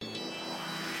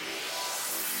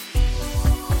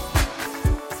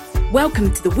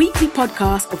Welcome to the weekly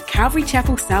podcast of Calvary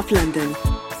Chapel, South London,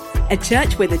 a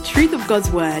church where the truth of God's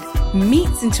word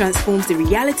meets and transforms the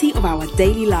reality of our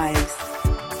daily lives.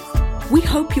 We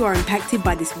hope you are impacted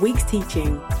by this week's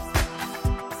teaching.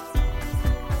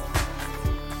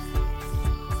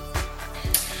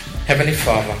 Heavenly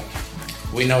Father,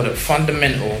 we know that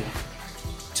fundamental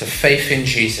to faith in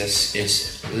Jesus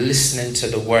is listening to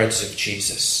the words of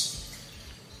Jesus.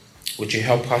 Would you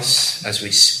help us as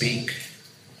we speak,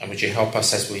 and would you help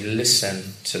us as we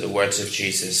listen to the words of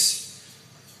Jesus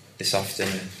this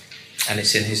afternoon? And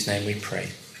it's in his name we pray.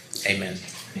 Amen.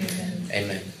 Amen.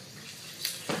 Amen.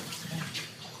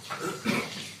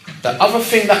 The other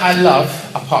thing that I love,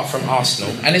 apart from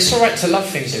Arsenal, and it's all right to love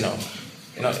things, you know,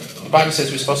 the Bible says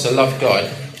we're supposed to love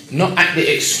God, not at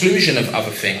the exclusion of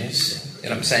other things, you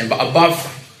know what I'm saying, but above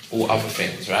all other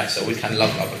things, right? So we can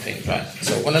love other things, right?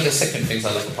 So one of the second things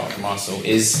I love apart from Arsenal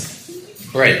is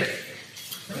bread.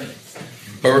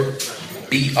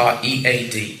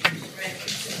 B-R-E-A-D.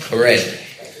 Bread.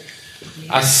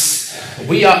 As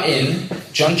we are in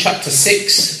John chapter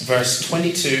 6, verse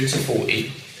 22 to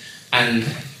 40, and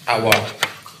our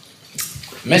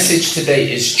message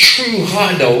today is true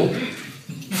hardo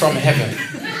from heaven.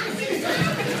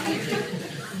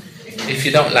 If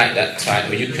you don't like that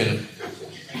title, you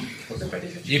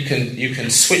can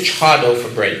switch hardo for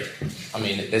bread. I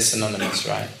mean, they're synonymous,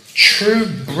 right? True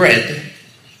bread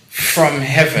from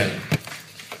heaven.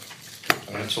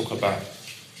 I'm going to talk about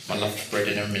my love for bread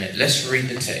in a minute. Let's read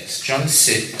the text. John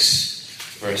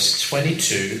 6, verse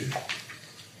 22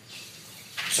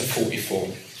 to 44.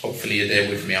 Hopefully you're there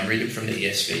with me. I'm reading from the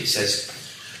ESV. It says,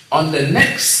 on the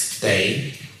next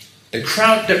day, the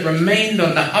crowd that remained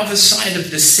on the other side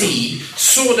of the sea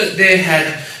saw that there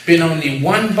had been only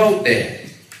one boat there,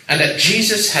 and that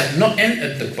Jesus had not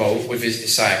entered the boat with his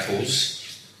disciples,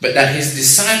 but that his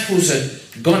disciples had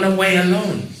gone away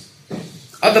alone.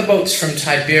 Other boats from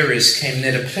Tiberias came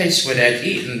near the place where they had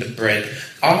eaten the bread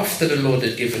after the Lord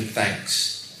had given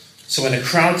thanks. So when the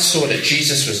crowd saw that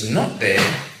Jesus was not there,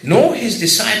 nor his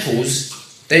disciples,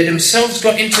 they themselves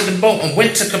got into the boat and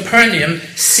went to Capernaum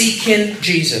seeking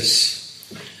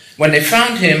Jesus. When they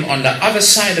found him on the other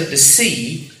side of the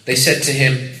sea, they said to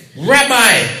him,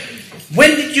 Rabbi,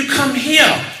 when did you come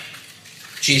here?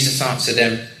 Jesus answered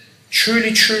them,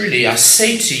 truly, truly, I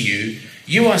say to you,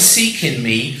 you are seeking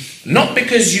me, not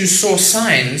because you saw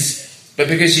signs, but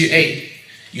because you ate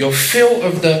your fill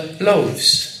of the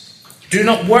loaves. Do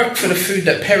not work for the food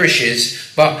that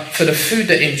perishes, but for the food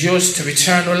that endures to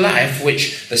eternal life,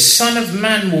 which the Son of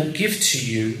Man will give to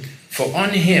you, for on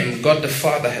him God the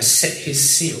Father has set his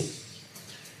seal.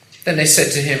 Then they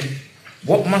said to him,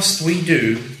 what must we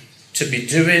do to be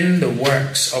doing the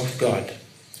works of God?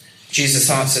 Jesus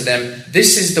answered them,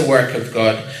 this is the work of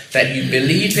God, that you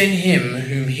believe in him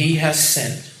whom he has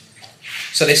sent.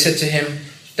 So they said to him,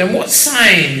 then what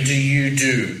sign do you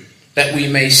do, that we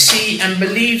may see and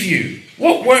believe you?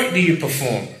 What work do you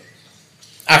perform?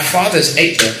 Our fathers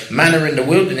ate the manna in the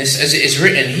wilderness, as it is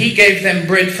written, he gave them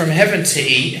bread from heaven to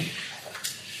eat.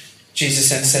 Jesus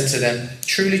then said to them,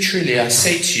 truly, truly, I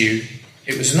say to you,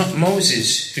 it was not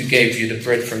Moses who gave you the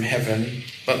bread from heaven,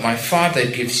 but my Father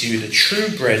gives you the true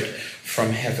bread from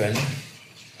heaven.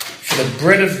 For the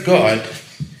bread of God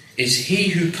is he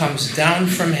who comes down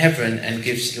from heaven and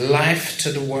gives life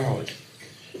to the world.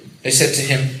 They said to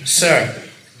him, Sir,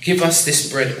 give us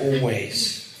this bread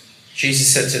always.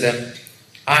 Jesus said to them,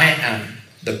 I am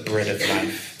the bread of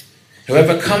life.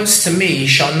 Whoever comes to me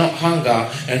shall not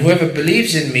hunger, and whoever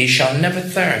believes in me shall never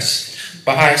thirst.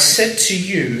 But I said to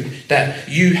you that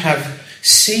you have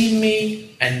seen me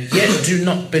and yet do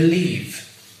not believe.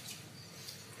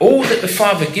 All that the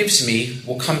Father gives me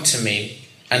will come to me,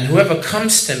 and whoever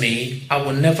comes to me I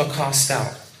will never cast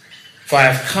out. For I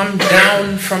have come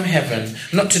down from heaven,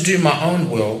 not to do my own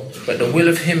will, but the will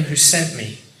of him who sent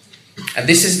me. And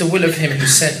this is the will of him who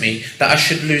sent me, that I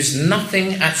should lose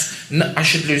nothing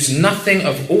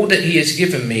of all that he has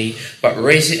given me, but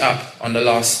raise it up on the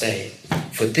last day.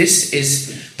 For this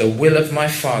is the will of my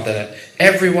Father, that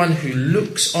everyone who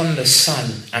looks on the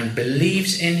Son and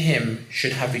believes in him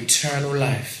should have eternal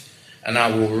life, and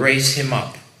I will raise him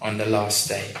up on the last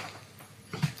day.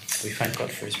 We thank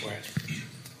God for his word.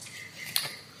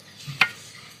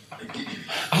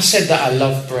 I said that I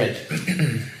love bread.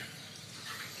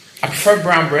 I prefer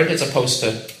brown bread as opposed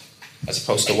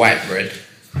to white bread,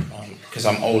 because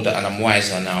I'm older and I'm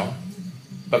wiser now.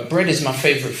 But bread is my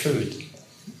favourite food.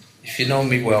 If you know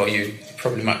me well, you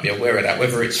probably might be aware of that.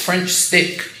 Whether it's French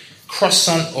stick,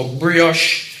 croissant, or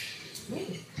brioche,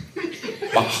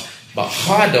 but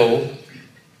hardo,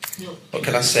 what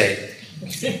can I say?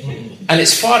 And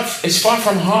it's far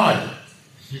from hard.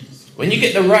 When you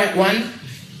get the right one,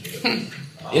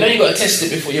 you know you got to test it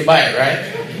before you buy it, right?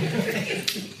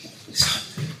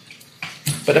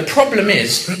 But the problem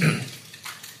is,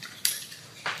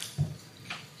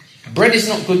 bread is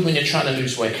not good when you're trying to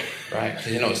lose weight, right?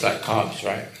 Because you know it's like carbs,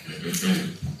 right?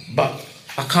 But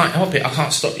I can't help it. I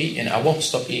can't stop eating it. I won't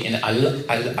stop eating it.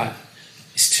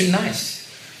 It's too nice.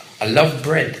 I love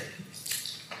bread.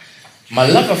 My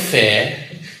love affair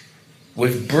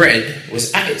with bread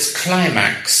was at its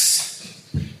climax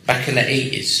back in the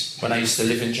 80s when I used to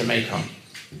live in Jamaica.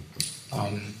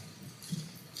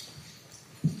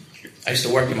 I used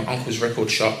to work in my uncle's record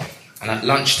shop, and at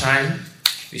lunchtime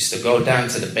we used to go down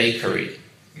to the bakery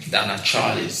down at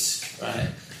Charlie's, right?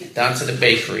 Down to the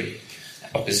bakery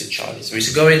opposite Charlie's. We used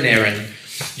to go in there, and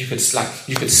you could smell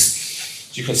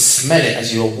it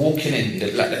as you were walking in.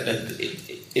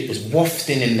 It was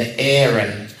wafting in the air,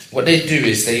 and what they do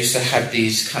is they used to have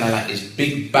these kind of like these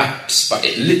big baps, but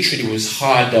it literally was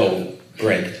hardo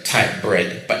bread, type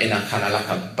bread, but in a kind of like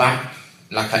a bap,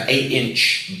 like an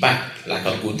 8-inch bap, like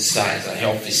a good size, a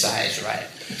healthy size, right?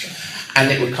 And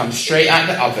it would come straight out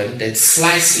the oven. They'd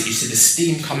slice it. You see the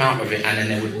steam come out of it, and then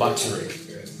they would butter it.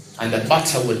 And the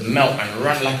butter would melt and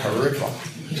run like a river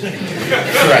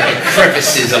throughout the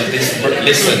crevices of this.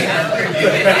 Listen.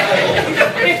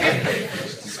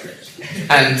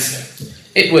 And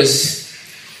it was,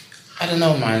 I don't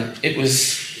know, man. It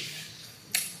was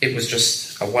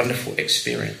just a wonderful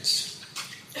experience.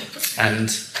 And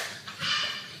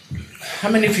how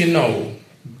many of you know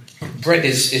bread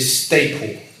is staple?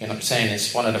 You know what I'm saying?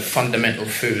 It's one of the fundamental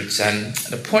foods. And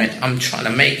the point I'm trying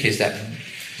to make is that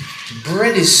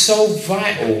bread is so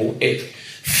vital.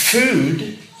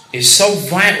 Food is so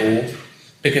vital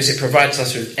because it provides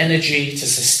us with energy to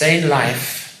sustain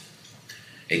life.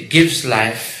 It gives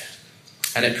life.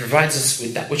 And it provides us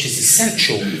with that which is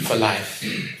essential for life.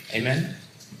 Amen?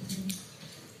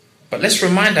 But let's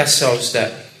remind ourselves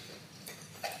that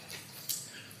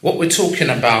what we're talking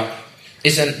about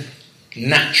isn't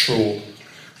natural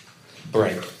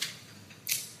bread.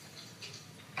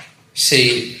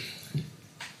 See,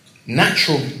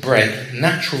 natural bread,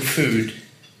 natural food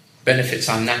benefits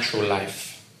our natural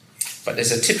life. But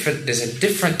there's a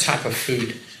different type of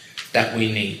food that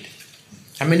we need.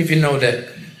 How many of you know that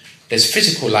there's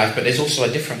physical life, but there's also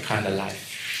a different kind of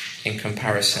life in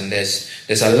comparison?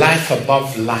 There's a life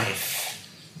above life,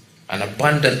 an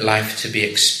abundant life to be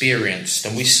experienced.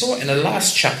 And we saw in the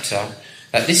last chapter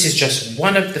that this is just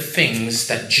one of the things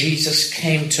that Jesus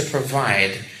came to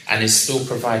provide and is still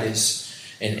providing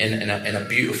in a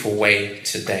beautiful way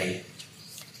today.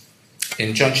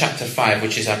 In John chapter 5,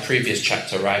 which is our previous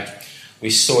chapter, right, we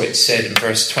saw it said in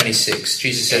verse 26,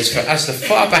 Jesus says, "For as the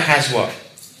Father has what?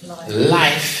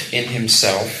 Life in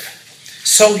himself,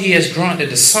 so he has granted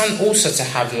the Son also to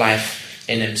have life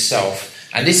in himself."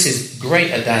 And this is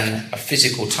greater than a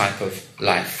physical type of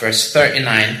life. Verse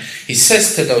 39, he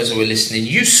says to those who are listening,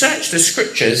 "You search the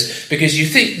scriptures because you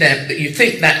think that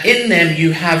in them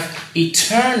you have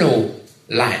eternal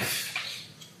life."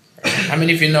 How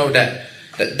many of you know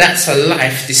that's a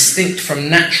life distinct from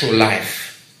natural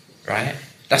life, right?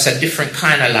 That's a different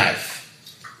kind of life.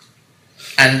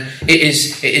 And it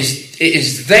is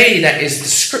the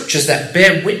scriptures that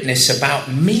bear witness about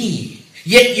me.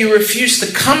 Yet you refuse to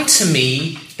come to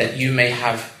me that you may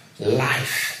have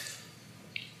life.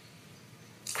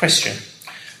 Question: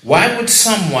 why would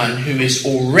someone who is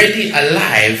already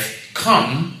alive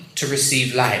come to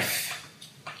receive life?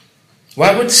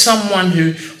 Why would someone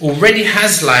who already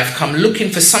has life come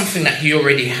looking for something that he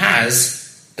already has?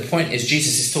 The point is,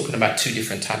 Jesus is talking about two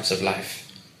different types of life.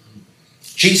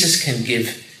 Jesus can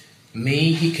give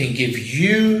me, he can give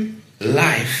you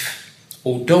life,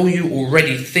 although you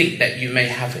already think that you may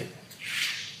have it.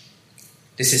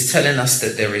 This is telling us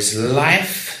that there is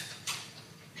life,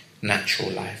 natural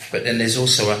life, but then there's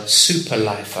also a super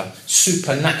life, a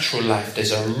supernatural life.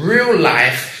 There's a real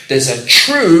life, there's a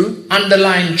true,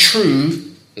 underlying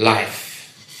true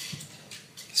life.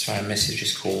 That's why our message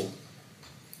is called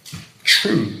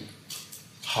True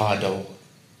Hardo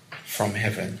from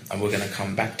Heaven, and we're going to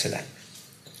come back to that.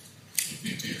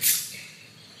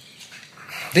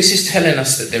 This is telling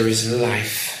us that there is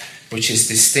life which is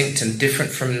distinct and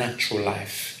different from natural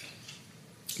life.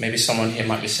 Maybe someone here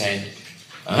might be saying,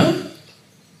 huh?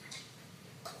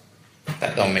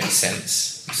 That don't make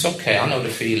sense. It's okay, I know the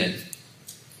feeling.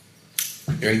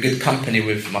 You're in good company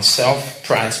with myself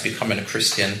prior to becoming a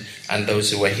Christian and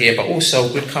those who are here, but also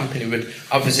good company with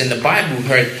others in the Bible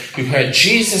who heard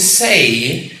Jesus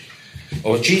say,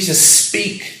 or Jesus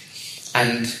speak,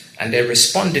 and they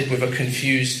responded with a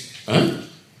confused, huh?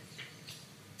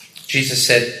 Jesus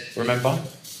said, remember,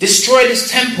 destroy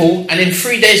this temple and in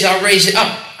 3 days I'll raise it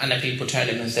up. And the people turned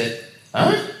to him and said,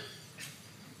 huh?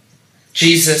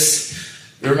 Jesus,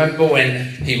 remember when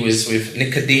he was with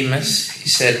Nicodemus, he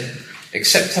said,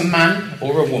 except a man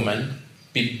or a woman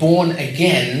be born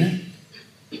again,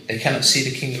 they cannot see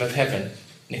the kingdom of heaven.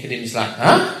 Nicodemus is like,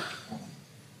 huh?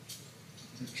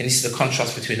 Can you see the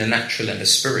contrast between the natural and the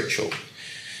spiritual?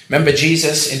 Remember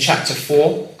Jesus in chapter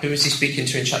 4? Who was he speaking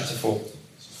to in chapter 4?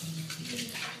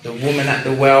 The woman at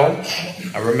the well.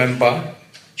 I remember.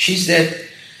 She's there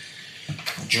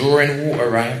drawing water,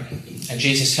 right? And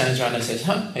Jesus turns around and says,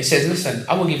 huh? He says, listen,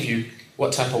 I will give you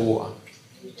what type of water?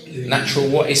 Natural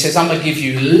water. He says, I'm going to give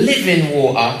you living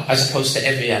water as opposed to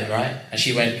Evian, right? And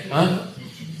she went, huh?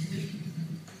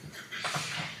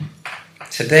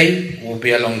 Today will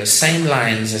be along the same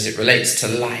lines as it relates to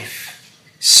life.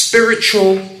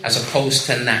 Spiritual as opposed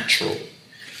to natural.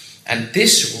 And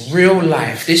this real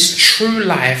life, this true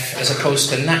life as opposed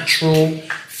to natural,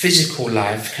 physical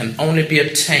life can only be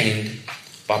obtained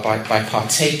by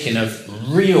partaking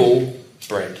of real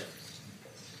bread.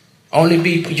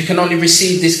 You can only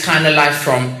receive this kind of life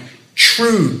from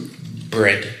true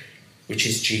bread, which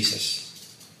is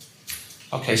Jesus.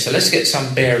 Okay, so let's get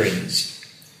some bearings.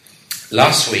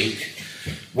 Last week,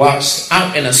 whilst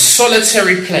out in a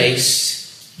solitary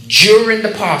place during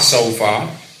the Passover,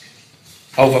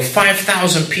 over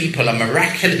 5,000 people are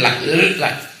miraculous,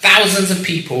 like thousands of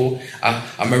people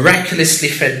are miraculously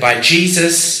fed by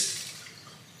Jesus,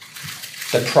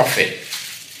 the prophet.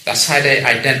 That's how they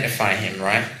identify him,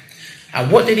 right? And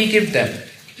what did he give them?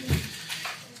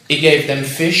 He gave them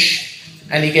fish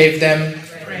and he gave them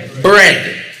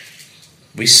bread.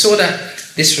 We saw that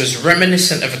this was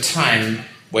reminiscent of a time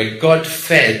where God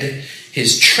fed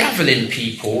his traveling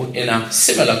people in a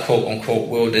similar quote-unquote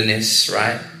wilderness,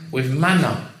 right, with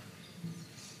manna.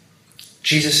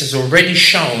 Jesus has already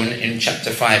shown in chapter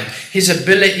 5 his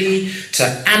ability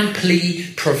to amply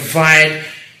provide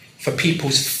for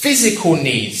people's physical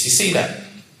needs. You see that?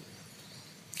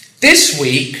 This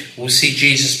week, we'll see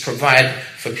Jesus provide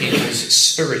for people's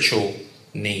spiritual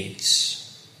needs.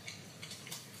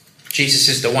 Jesus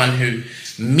is the one who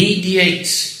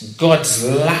mediates God's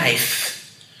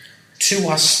life to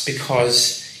us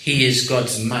because he is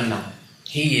God's manna.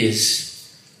 He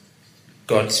is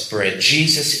God's bread.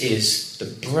 Jesus is the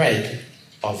bread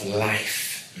of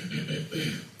life.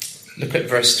 Look at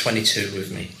verse 22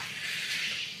 with me.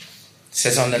 It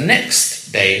says, on the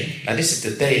next day, now this is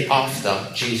the day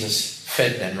after Jesus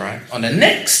fed them, right? On the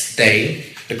next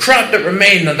day, the crowd that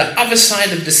remained on the other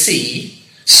side of the sea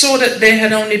saw that there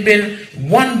had only been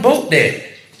one boat there.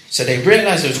 So they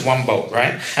realized there was one boat,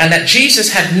 right? And that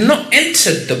Jesus had not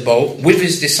entered the boat with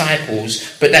his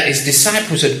disciples, but that his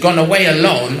disciples had gone away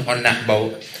alone on that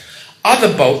boat.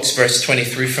 Other boats, verse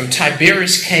 23, from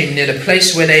Tiberias came near the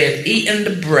place where they had eaten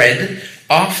the bread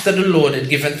after the Lord had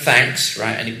given thanks,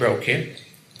 right? And he broke it.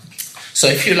 So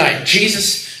if you like,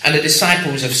 Jesus and the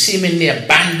disciples have seemingly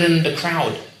abandoned the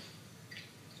crowd.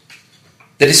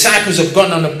 The disciples have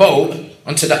gone on a boat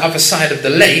onto the other side of the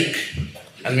lake.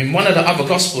 And in one of the other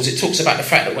Gospels, it talks about the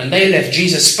fact that when they left,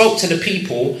 Jesus spoke to the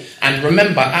people. And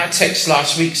remember, our text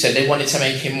last week said they wanted to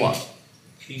make him what?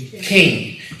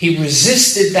 King. He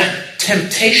resisted that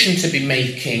temptation to be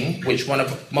made king, which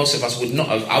most of us would not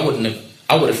have. I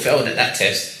would have failed at that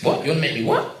test. What? You want to make me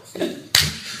what?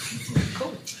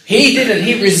 He didn't.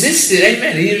 He resisted.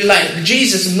 Amen. He was like,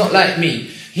 Jesus is not like me.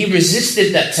 He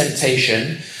resisted that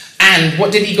temptation. And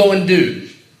what did he go and do?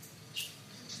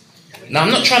 Now,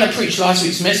 I'm not trying to preach last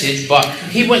week's message, but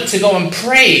he went to go and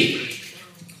pray,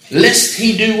 lest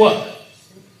he do what?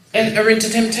 Enter into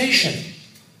temptation.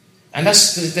 And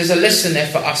there's a lesson there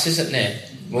for us, isn't there?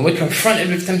 When we're confronted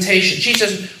with temptation,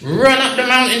 Jesus run up the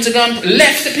mountain to go and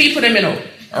left the people them,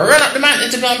 run up the mountain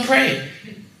to go and pray.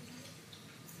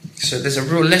 So there's a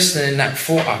real lesson in that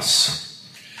for us.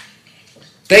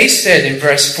 They said in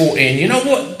verse 14, you know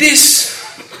what? This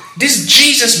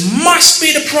Jesus must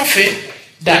be the prophet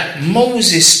that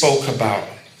Moses spoke about.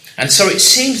 And so it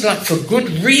seems like for good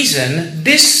reason,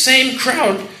 this same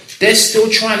crowd, they're still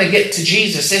trying to get to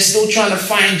Jesus. They're still trying to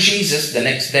find Jesus the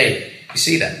next day. You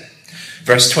see that?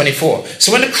 Verse 24.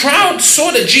 So when the crowd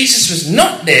saw that Jesus was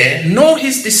not there, nor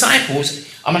his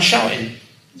disciples, am I shouting?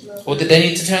 Or did they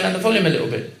need to turn down the volume a little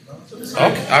bit?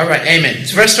 Okay, all right, amen.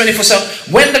 It's verse 24. So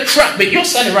when the crowd, but you're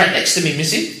standing right next to me,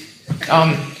 Missy.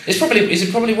 Is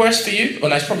it probably worse for you? Well,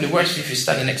 no, it's probably worse for you if you're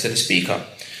standing next to the speaker.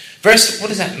 What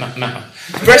does that matter?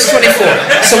 Verse 24.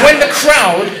 So when the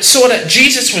crowd saw that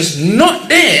Jesus was not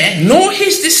there, nor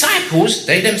his disciples,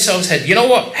 they themselves said, you know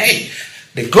what? Hey,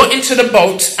 they got into the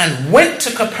boat and went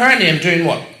to Capernaum doing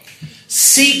what?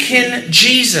 seeking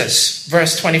Jesus.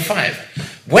 Verse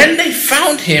 25. When they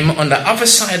found him on the other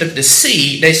side of the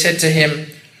sea, they said to him,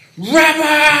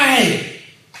 Rabbi,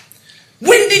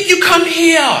 when did you come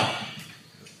here?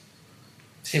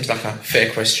 Seems like a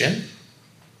fair question.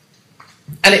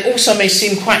 And it also may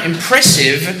seem quite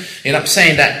impressive, you know what I'm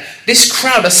saying, that this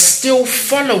crowd are still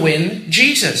following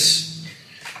Jesus.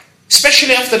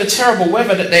 Especially after the terrible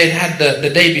weather that they had the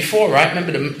day before, right?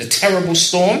 Remember the terrible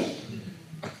storm?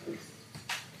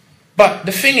 But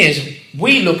the thing is,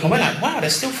 we look and we're like, wow, they're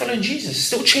still following Jesus,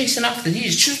 still chasing after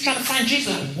Jesus, just trying to find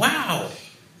Jesus. Like, wow,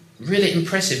 really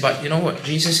impressive. But you know what?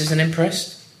 Jesus isn't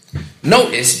impressed.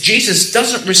 Notice, Jesus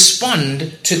doesn't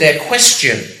respond to their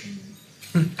question.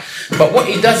 But what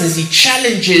he does is he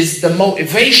challenges the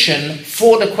motivation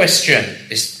for the question.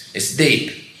 It's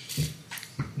deep.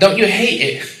 Don't you hate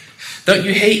it? Don't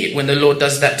you hate it when the Lord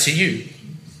does that to you?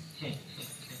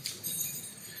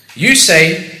 You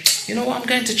say, you know what, I'm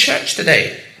going to church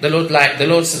today. The Lord's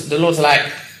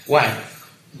like, why?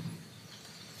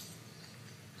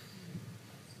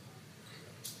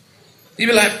 You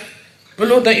be like, well,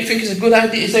 Lord, don't you think it's a good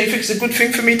idea? Don't you think it's a good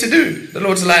thing for me to do? The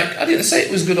Lord's like, I didn't say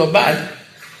it was good or bad.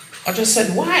 I just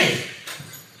said, why?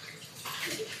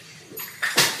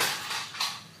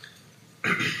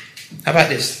 How about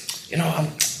this? You know,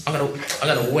 I'm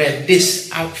gonna wear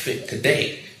this outfit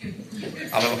today.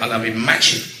 I'm gonna be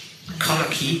matching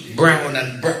khaki, brown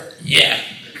and brown. Yeah.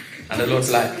 And the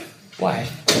Lord's like, why?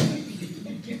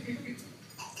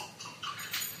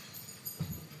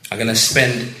 I'm gonna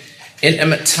spend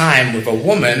intimate time with a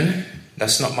woman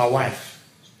that's not my wife.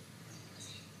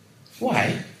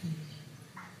 Why?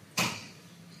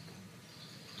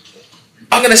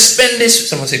 I'm going to spend this,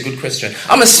 someone said good question,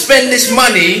 I'm going to spend this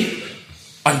money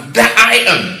on that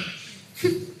item.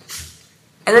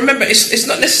 And remember, it's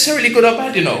not necessarily good or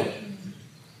bad, you know.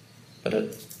 But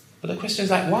the question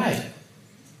is like, why?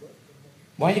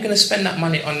 Why are you going to spend that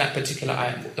money on that particular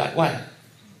item? Like, why?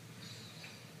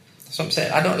 That's what I'm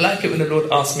saying. I don't like it when the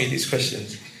Lord asks me these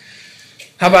questions.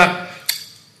 How about,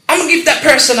 I'm going to give that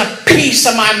person a piece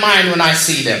of my mind when I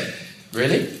see them.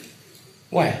 Really?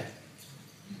 Why?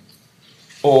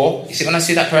 Or, you see, when I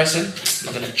see that person,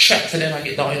 I'm going to chat to them,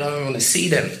 I want to see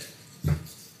them.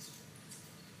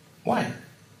 Why?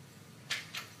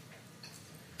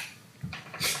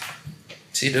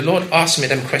 See, the Lord asks me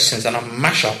them questions and I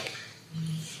mash up.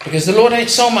 Because the Lord ain't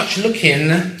so much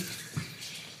looking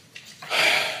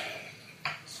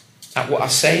at what I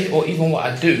say or even what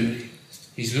I do.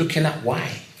 He's looking at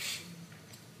why.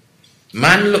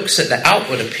 Man looks at the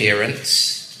outward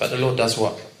appearance, but the Lord does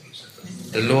what?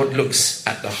 The Lord looks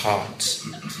at the heart.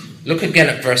 Look again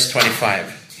at verse 25.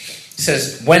 It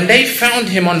says, when they found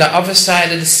him on the other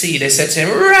side of the sea, they said to him,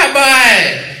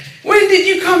 Rabbi, when did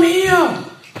you come here?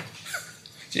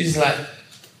 Jesus is like,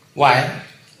 why?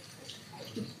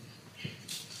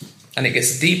 And it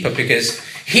gets deeper because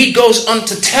he goes on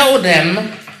to tell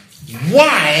them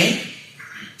why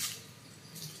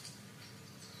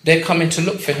they're coming to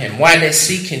look for him, why they're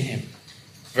seeking him.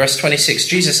 Verse 26,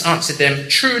 Jesus answered them,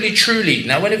 truly, truly.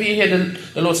 Now, whenever you hear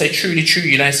the Lord say truly, truly,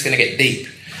 you know it's going to get deep.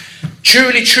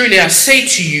 Truly, truly, I say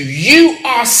to you, you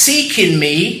are seeking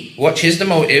me, watch, here's the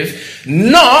motive,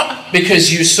 not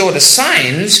because you saw the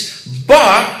signs,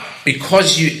 but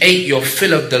because you ate your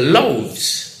fill of the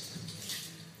loaves.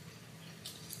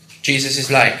 Jesus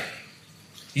is like,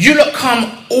 you lot come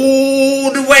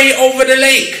all the way over the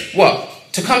lake. What?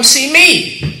 To come see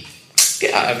me?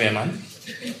 Get out of here, man.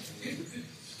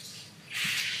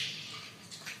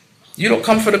 You don't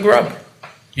come for the grub.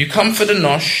 You come for the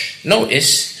nosh.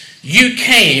 Notice, you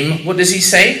came, what does he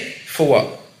say? For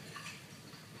what?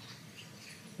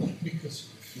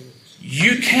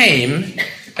 You came,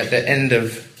 at the end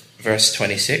of verse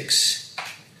 26,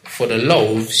 for the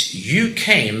loaves, you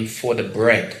came for the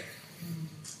bread.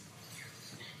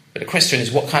 But the question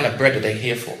is, what kind of bread are they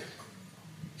here for?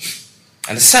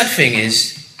 And the sad thing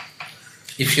is,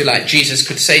 if you like, Jesus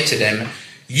could say to them,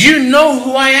 you know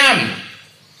who I am.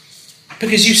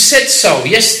 Because you said so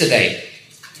yesterday.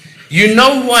 You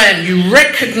know who I am. You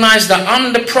recognize that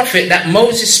I'm the prophet that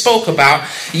Moses spoke about.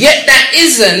 Yet that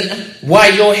isn't why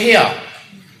you're here.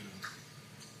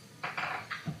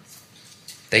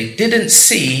 They didn't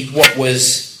see what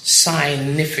was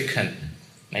significant.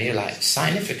 Now you're like,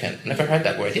 significant? Never heard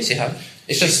that word. Yes, you have.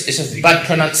 It's just bad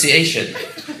pronunciation.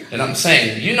 You know what I'm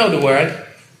saying? You know the word.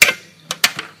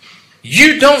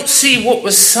 You don't see what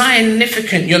was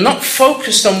significant. You're not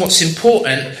focused on what's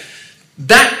important.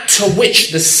 That to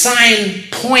which the sign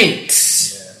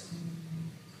points.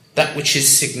 That which is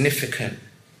significant.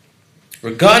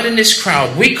 Regarding this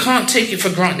crowd, we can't take it for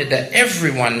granted that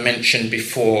everyone mentioned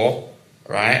before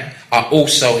right, are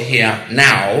also here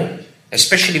now,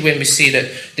 especially when we see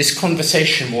that this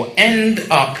conversation will end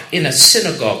up in a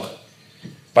synagogue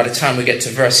by the time we get to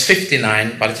verse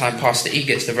 59, by the time Pastor E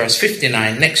gets to verse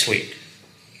 59 next week.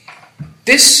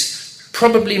 This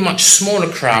probably much smaller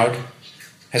crowd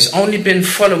has only been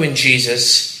following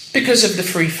Jesus because of the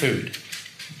free food.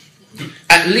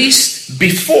 At least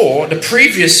before, the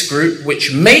previous group,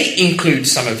 which may include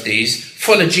some of these,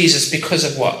 followed Jesus because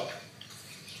of what?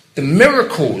 The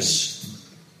miracles.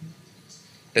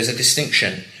 There's a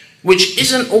distinction, which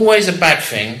isn't always a bad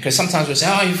thing, because sometimes we say,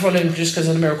 oh, you follow him just because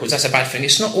of the miracles. That's a bad thing.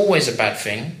 It's not always a bad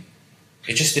thing.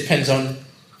 It just depends on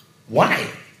why.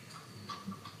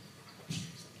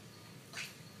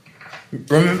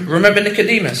 Remember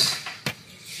Nicodemus?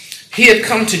 He had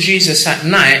come to Jesus at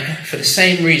night for the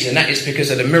same reason. That is because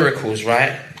of the miracles,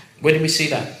 right? Where did we see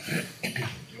that?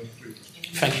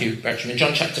 Thank you, Bertram. In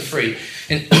John chapter 3.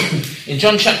 In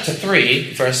John chapter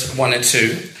 3, verse 1 and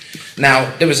 2.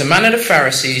 Now, there was a man of the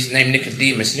Pharisees named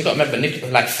Nicodemus. And you've got to remember,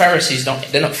 like Pharisees,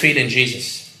 they're not feeding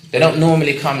Jesus. They don't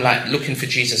normally come like looking for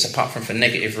Jesus apart from for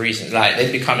negative reasons. Like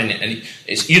they'd be coming in, and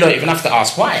you don't even have to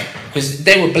ask why, because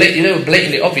they were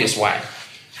blatantly obvious why.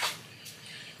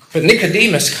 But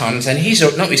Nicodemus comes, and he's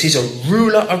a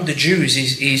ruler of the Jews.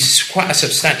 He's quite a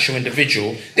substantial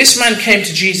individual. This man came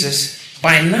to Jesus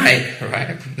by night,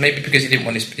 right? Maybe because he didn't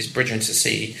want his brethren to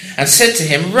see, and said to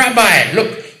him, Rabbi,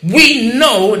 look, we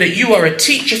know that you are a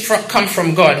teacher come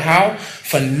from God. How?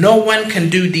 For no one can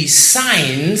do these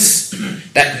signs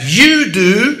that you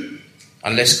do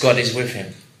unless God is with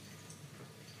him.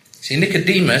 See,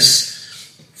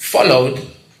 Nicodemus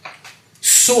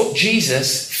sought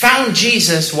Jesus, found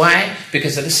Jesus. Why?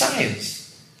 Because of the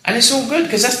signs. And it's all good,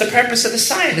 because that's the purpose of the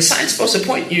sign. The sign's supposed to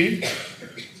point you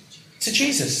to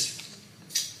Jesus.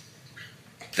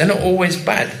 They're not always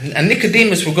bad. And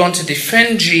Nicodemus will go on to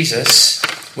defend Jesus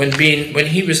when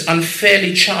he was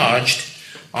unfairly charged.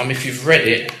 If you've read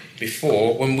it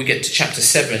before, when we get to chapter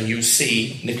 7, you'll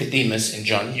see Nicodemus in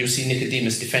John. You'll see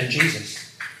Nicodemus defend Jesus.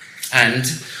 And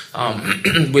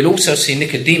we'll also see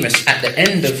Nicodemus at the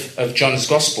end of John's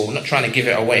Gospel. I'm not trying to give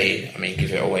it away.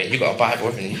 Give it away. You've got a Bible,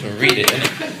 and you can read it,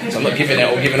 innit? So I'm not giving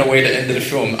away the end of the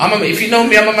film. If you know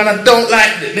me, I'm a man, I don't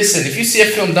like... Listen, if you see a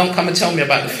film, don't come and tell me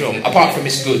about the film, apart from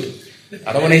it's good.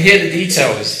 I don't want to hear the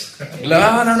details. No,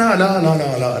 I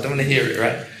don't want to hear it,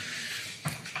 right?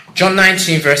 John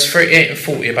 19, verse 38 and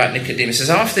 40 about Nicodemus says,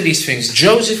 after these things,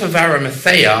 Joseph of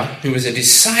Arimathea, who was a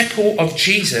disciple of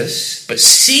Jesus, but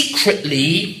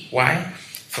secretly, why?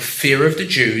 For fear of the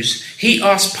Jews, he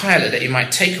asked Pilate that he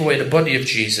might take away the body of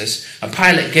Jesus, and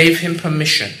Pilate gave him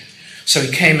permission. So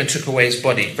he came and took away his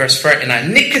body. Verse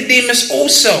 39, Nicodemus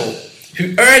also,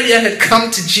 who earlier had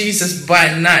come to Jesus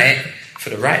by night, for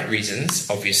the right reasons,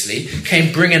 obviously,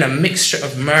 came bringing a mixture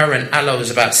of myrrh and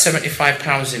aloes, about 75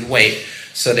 pounds in weight.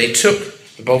 So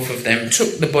both of them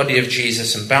took the body of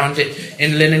Jesus and bound it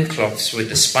in linen cloths with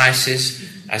the spices,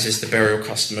 as is the burial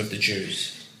custom of the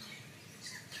Jews.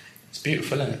 It's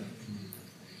beautiful, isn't it?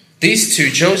 These two,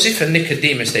 Joseph and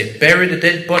Nicodemus, they buried the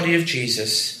dead body of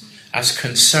Jesus as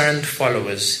concerned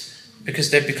followers because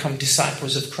they've become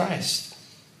disciples of Christ.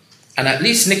 And at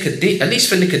least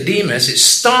for Nicodemus, it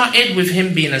started with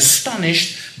him being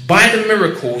astonished by the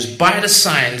miracles, by the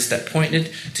signs that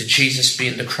pointed to Jesus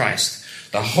being the Christ.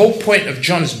 The whole point of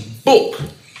John's book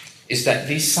is that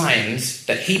these signs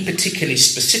that he particularly,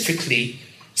 specifically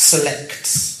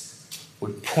selects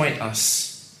would point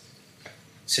us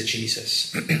to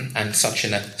Jesus and such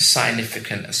in a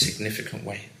significant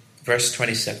way. Verse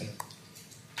 27.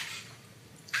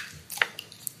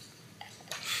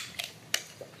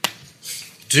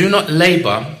 Do not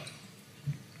labor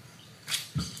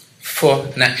for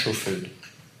natural food.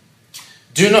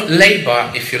 Do not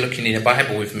labor, if you're looking in the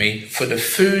Bible with me, for the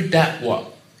food that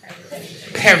what?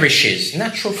 Perishes.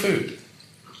 Natural food.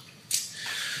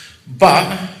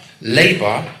 But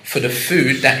labor for the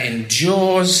food that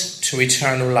endures to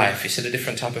eternal life. Is it a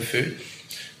different type of food?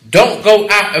 Don't go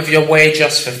out of your way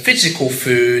just for physical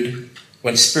food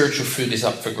when spiritual food is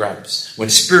up for grabs. When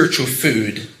spiritual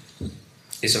food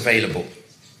is available.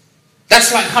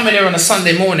 That's like coming here on a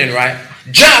Sunday morning, right?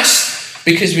 Just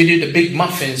because we do the big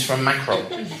muffins from Macro.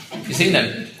 You seen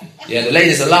them? Yeah, the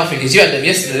ladies are laughing because you had them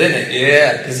yesterday, didn't it?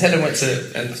 Yeah, because Helen went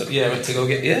to go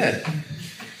get... Yeah.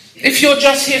 If you're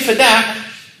just here for that,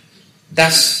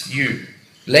 that's you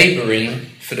labouring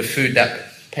for the food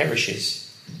that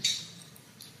perishes.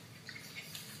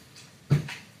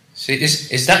 See,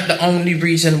 is that the only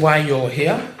reason why you're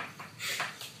here?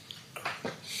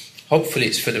 Hopefully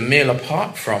it's for the meal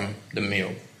apart from the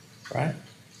meal, right?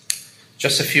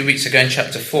 Just a few weeks ago in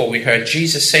chapter 4, we heard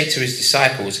Jesus say to his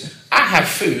disciples, I have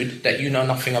food that you know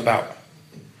nothing about.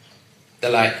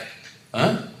 They're like,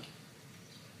 huh?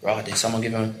 Right, did someone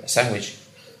give him a sandwich?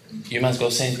 You man's go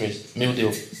to Sainsbury's, meal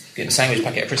deal, get a sandwich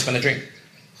packet, a crisp and a drink.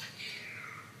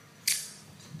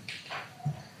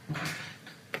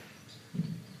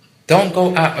 Don't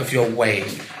go out of your way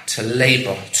to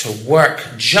labor, to work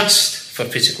just for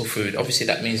physical food. Obviously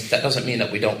that doesn't mean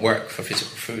that we don't work for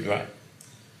physical food, right?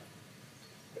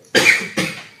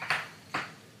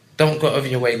 Don't go out of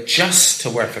your way just to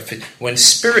work for food. When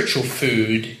spiritual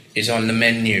food is on the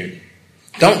menu,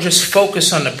 don't just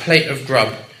focus on the plate of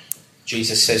grub.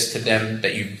 Jesus says to them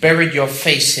that you buried your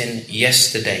face in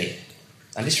yesterday.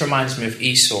 And this reminds me of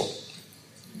Esau,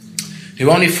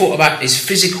 who only thought about his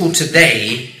physical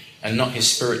today and not his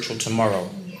spiritual tomorrow.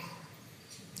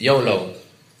 YOLO.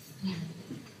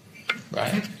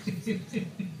 Right?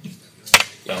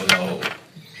 YOLO.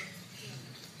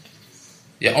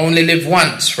 You only live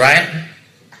once, right?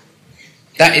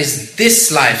 That is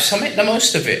this life, so make the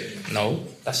most of it. No,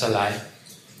 that's a lie.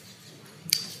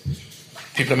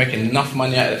 People are making enough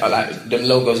money out of like them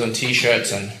logos on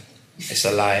t-shirts, and it's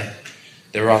a lie.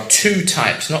 There are two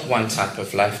types, not one type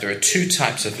of life. There are two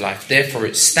types of life. Therefore,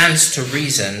 it stands to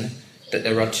reason that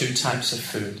there are two types of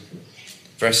food.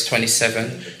 Verse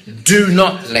 27, do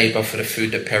not labor for the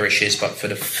food that perishes, but for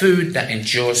the food that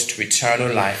endures to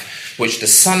eternal life, which the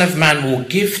Son of Man will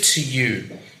give to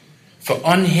you. For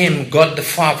on him God the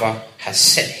Father has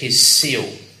set his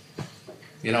seal.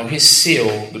 You know, his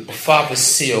seal, the Father's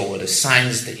seal, were the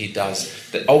signs that he does.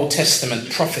 The Old Testament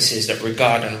prophecies that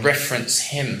regard and reference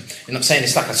him. You're not saying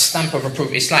it's like a stamp of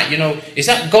approval. It's like, you know, is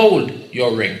that gold,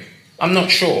 your ring? I'm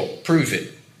not sure. Prove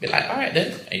it. Be like, all right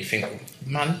then. And you think,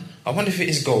 man, I wonder if it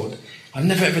is gold. I've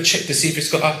never ever checked to see if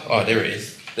it's got up. Oh, there it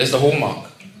is. There's the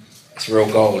hallmark. It's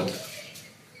real gold.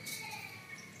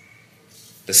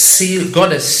 The seal,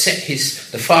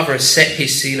 the Father has set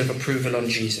his seal of approval on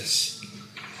Jesus.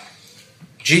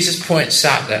 Jesus points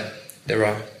out that there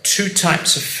are two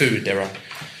types of food.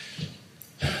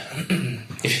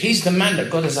 If he's the man that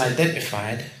God has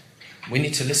identified, we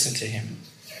need to listen to him.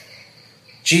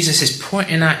 Jesus is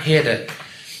pointing out here that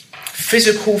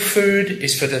physical food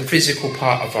is for the physical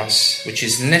part of us, which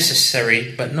is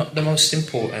necessary but not the most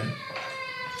important.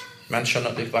 Man shall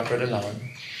not live by bread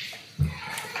alone.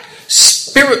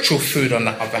 Spiritual food, on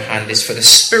the other hand, is for the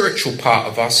spiritual part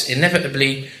of us,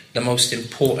 inevitably the most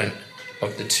important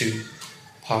of the two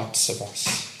parts of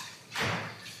us.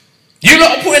 You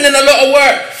lot are putting in a lot of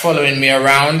work following me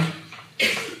around,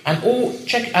 and all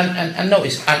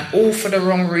notice, and all for the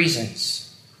wrong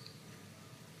reasons.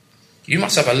 You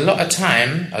must have a lot of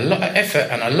time, a lot of effort,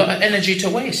 and a lot of energy to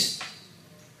waste.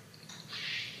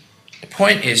 The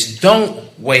point is,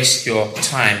 don't waste your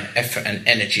time, effort, and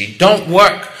energy. Don't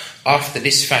work after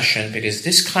this fashion, because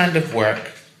this kind of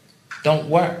work don't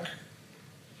work.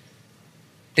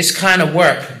 This kind of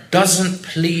work doesn't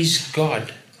please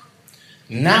God.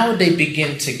 Now they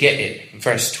begin to get it.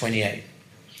 Verse 28.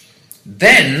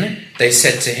 Then they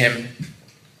said to him,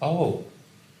 oh,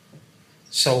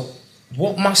 so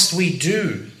what must we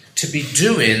do to be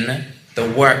doing the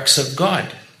works of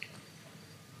God?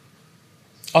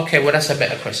 Okay, well, that's a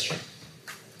better question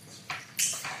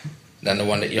than the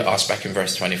one that you asked back in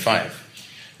verse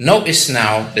 25. Notice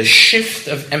now the shift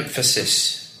of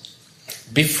emphasis.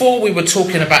 Before we were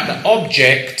talking about the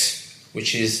object,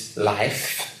 which is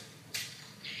life.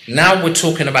 Now we're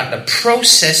talking about the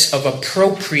process of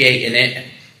appropriating it,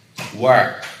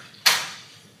 work.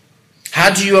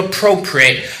 How do you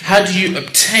appropriate? How do you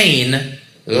obtain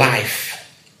life?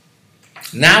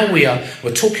 Now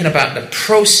we're talking about the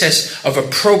process of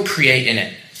appropriating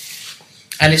it.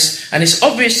 And it's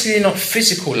obviously not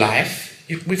physical life.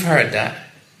 We've heard that.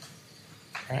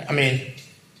 Right? I mean,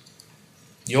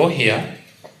 you're here.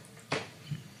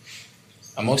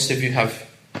 And most of you have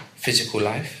physical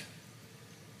life.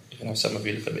 Even though some of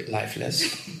you look a bit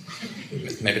lifeless.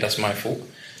 Maybe that's my fault.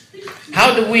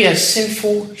 How do we as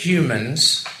sinful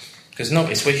humans, because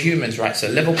notice we're humans, right? It's a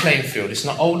level playing field. It's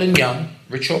not old and young,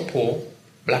 rich or poor,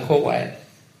 black or white.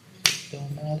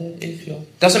 Don't matter if you're...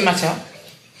 Doesn't matter.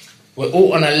 We're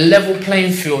all on a level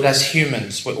playing field as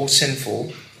humans. We're all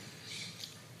sinful.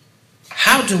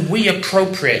 How do we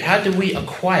appropriate, how do we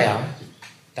acquire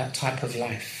that type of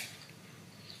life?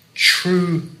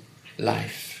 True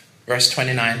life. Verse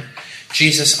 29.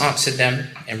 Jesus answered them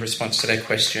in response to their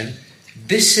question.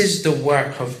 This is the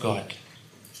work of God.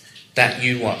 That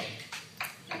you what?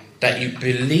 That you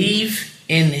believe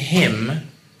in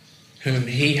him whom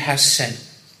he has sent.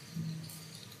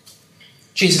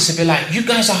 Jesus would be like, you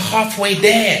guys are halfway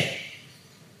there.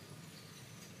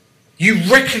 You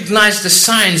recognize the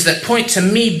signs that point to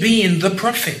me being the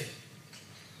prophet.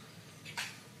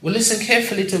 Well, listen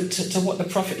carefully to what the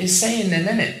prophet is saying then,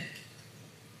 innit?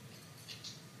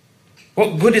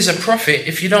 What good is a prophet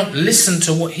if you don't listen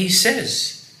to what he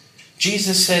says?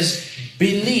 Jesus says,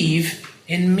 believe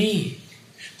in me.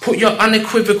 Put your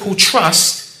unequivocal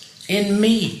trust in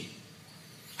me.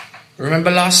 Remember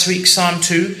last week, Psalm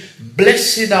 2?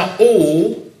 Blessed are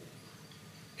all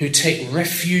who take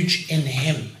refuge in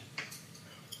him.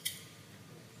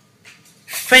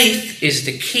 Faith is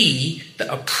the key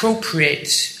that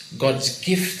appropriates God's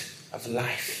gift of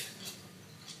life.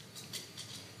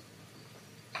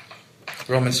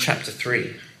 Romans chapter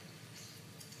 3.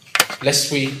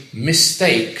 Lest we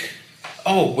mistake,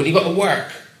 oh, well, you got to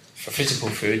work for physical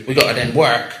food. We got to then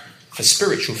work for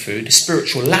spiritual food,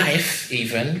 spiritual life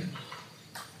even.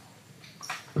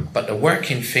 But the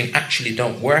working thing actually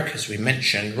don't work, as we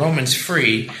mentioned. Romans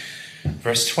 3,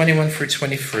 verse 21 through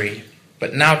 23.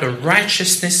 But now the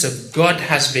righteousness of God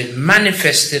has been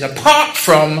manifested apart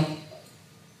from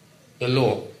the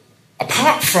law.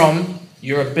 Apart from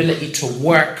your ability to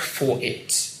work for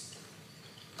it.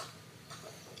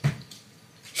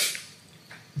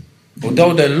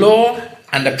 Although the law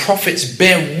and the prophets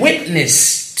bear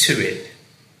witness to it.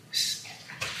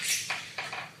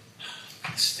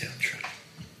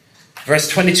 Verse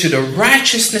 22, the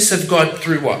righteousness of God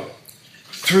through what?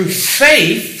 Through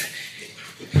faith.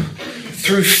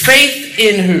 Through faith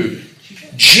in who?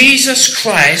 Jesus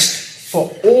Christ,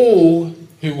 for all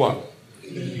who what?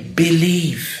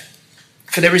 Believe.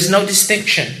 For there is no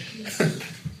distinction.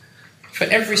 For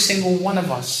every single one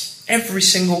of us, every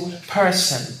single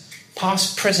person,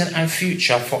 past, present and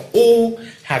future, for all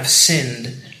have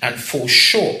sinned and fall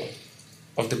short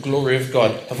of the glory of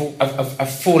God,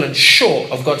 have fallen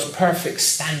short of God's perfect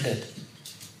standard.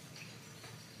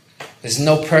 There's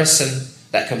no person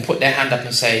that can put their hand up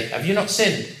and say, have you not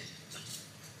sinned?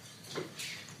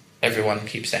 Everyone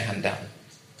keeps their hand down.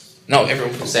 No,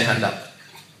 everyone puts their hand up.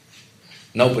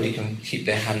 Nobody can keep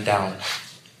their hand down.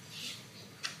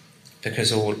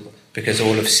 Because all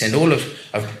have sinned. All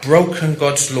have broken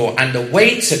God's law. And the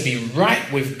way to be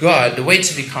right with God, the way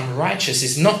to become righteous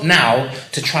is not now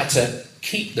to try to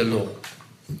keep the law.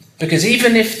 Because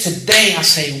even if today I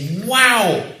say,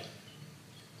 wow,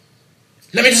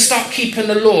 let me just start keeping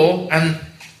the law and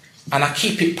I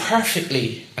keep it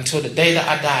perfectly until the day that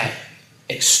I die,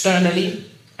 externally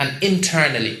and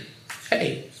internally.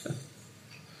 Hey,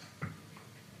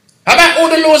 how about all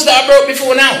the laws that I broke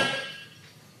before now?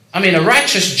 I mean, a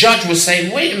righteous judge will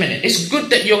say, wait a minute, it's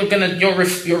good that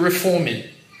you're reforming.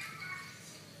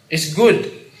 It's good,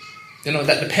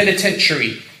 that the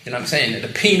penitentiary, you know what I'm saying, that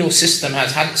the penal system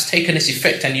has taken its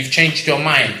effect and you've changed your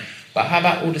mind. But how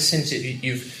about all the sins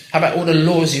that how about all the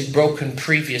laws you've broken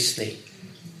previously?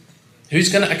 Who's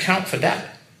going to account for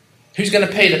that? Who's going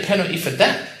to pay the penalty for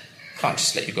that? Can't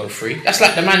just let you go free. That's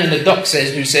like the man in the dock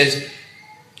who says,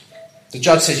 the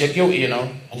judge says, you're guilty,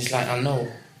 and he's like, I know.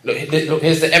 Look,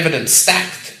 here's the evidence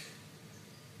stacked.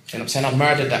 You know what I'm saying? I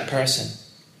murdered that person.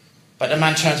 But the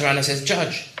man turns around and says,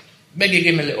 Judge, beg you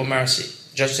give me a little mercy.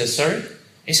 Judge says, sorry?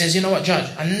 He says, you know what, Judge?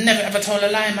 I never ever told a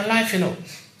lie in my life,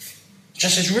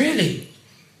 Judge says, really?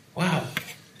 Wow.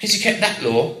 Because you kept that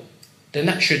law, then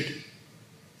that should...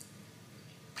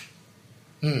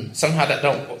 somehow that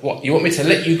don't... What? You want me to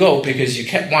let you go because you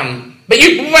kept one... But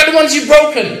what are the ones you've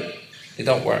broken? They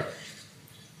don't work.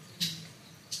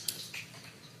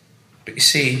 But you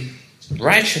see,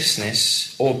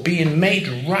 righteousness or being made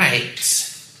right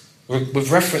with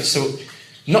reference to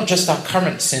not just our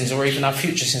current sins or even our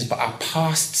future sins, but our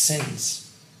past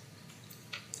sins.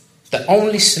 The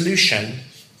only solution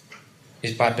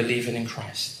is by believing in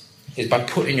Christ. Is by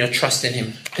putting your trust in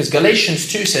him. Because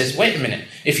Galatians 2 says, wait a minute,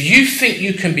 if you think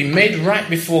you can be made right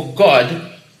before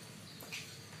God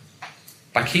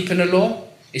by keeping the law,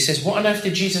 it says, what on earth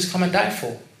did Jesus come and die for?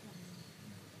 You know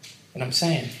what I'm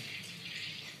saying?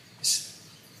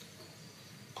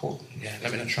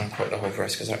 Let me not try and quote the whole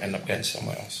verse because I'll end up getting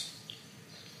somewhere else.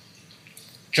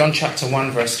 John chapter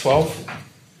 1 verse 12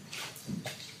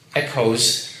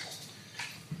 echoes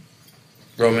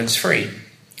Romans 3.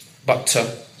 But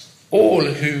to all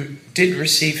who did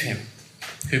receive him,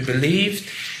 who believed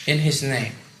in his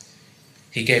name,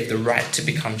 he gave the right to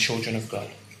become children of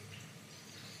God.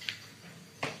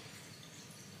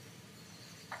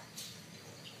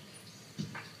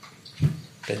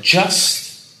 The just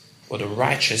or the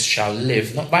righteous shall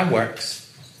live, not by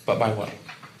works, but by what?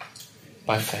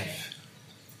 By faith.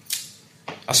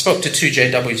 I spoke to two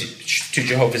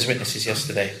Jehovah's Witnesses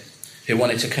yesterday who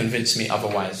wanted to convince me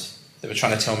otherwise. They were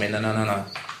trying to tell me, no.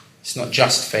 It's not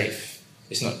just faith.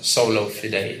 It's not solo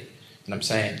fide. You know what I'm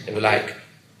saying? They were like,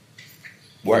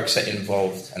 works are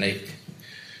involved. And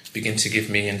begin to give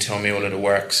me and tell me all of the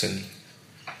works, and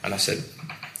I said,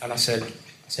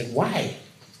 why?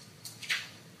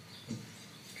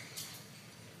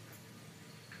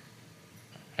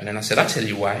 And then I said, I'll tell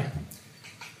you why.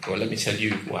 Well, let me tell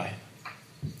you why.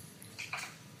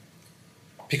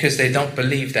 Because they don't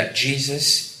believe that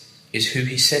Jesus is who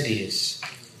he said he is.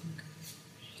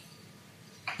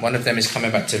 One of them is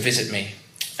coming back to visit me.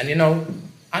 And I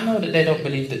know that they don't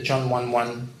believe that John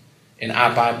 1:1 in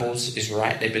our Bibles is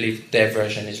right. They believe their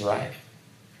version is right.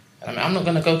 And I'm not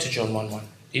going to go to John 1:1,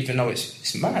 even though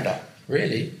it's murder,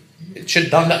 really. It should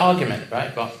have done the argument,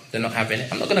 right? But they're not having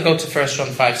it. I'm not going to go to 1 John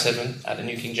 5:7 at the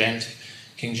New King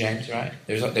James, right?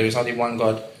 There is only one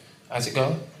God. How's it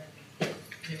go?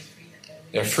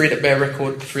 There are three that bear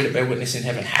record, three that bear witness in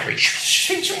heaven. Harry.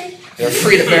 There are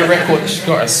three that bear record. She's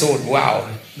got a sword. Wow.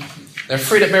 There are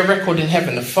three that bear record in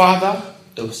heaven. The Father,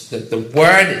 the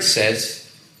Word, it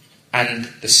says, and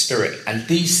the Spirit. And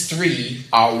these three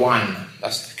are one.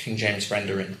 That's the King James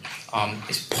rendering.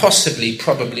 It's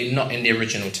probably not in the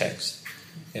original text.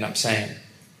 You know what I'm saying?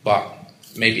 But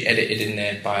maybe edited in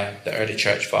there by the early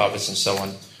church fathers and so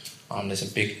on. There's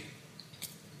a big...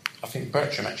 I think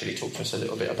Bertram actually talked to us a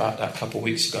little bit about that a couple of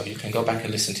weeks ago. You can go back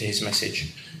and listen to his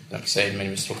message. Like I say, when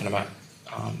he was talking about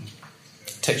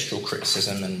textual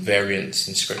criticism and variants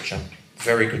in Scripture.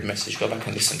 Very good message. Go back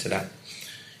and listen to that.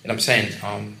 You know what I'm saying?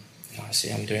 I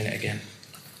see I'm doing it again.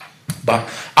 But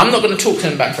I'm not going to talk to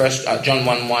him about John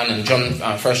 1:1 and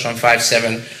 1 John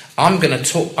 5:7. I'm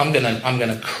going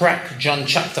to crack John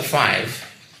chapter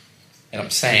 5. You know what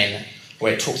I'm saying?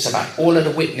 Where it talks about all of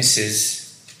the witnesses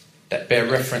that bear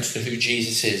reference to who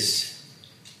Jesus is.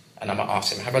 And I'm going to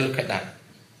ask him, have a look at that.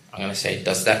 I'm going to say,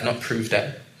 does that not prove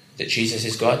that Jesus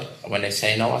is God? And when they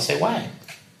say no, I say, why?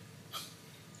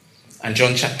 And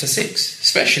John chapter 6,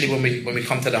 especially when we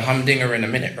come to the humdinger in a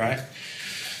minute, right?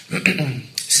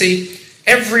 See,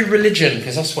 every religion,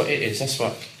 because that's what it is, that's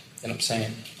what, you know what I'm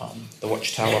saying, the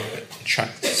Watchtower,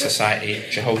 Tract Society,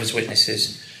 Jehovah's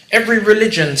Witnesses, every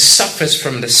religion suffers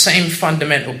from the same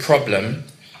fundamental problem.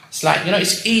 It's like,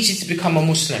 it's easy to become a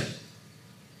Muslim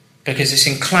because it's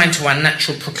inclined to our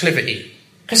natural proclivity.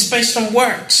 Because it's based on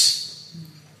works.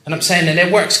 And I'm saying that their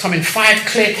works come in 5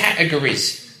 clear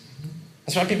categories.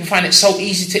 That's why people find it so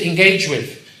easy to engage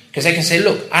with. Because they can say,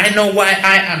 look, I know why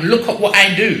I am. Look at what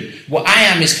I do. What I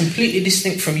am is completely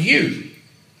distinct from you.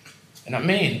 You know what I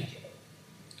mean?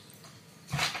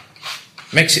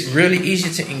 Makes it really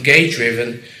easy to engage with.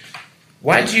 And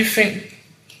why do you think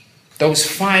those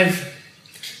five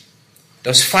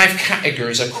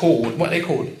categories are called, what are they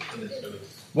called?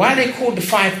 Why are they called the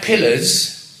 5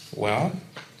 pillars? Well,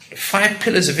 the 5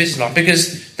 pillars of Islam,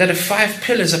 because they're the 5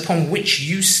 pillars upon which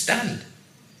you stand.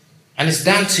 And it's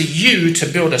down to you to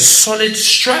build a solid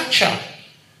structure.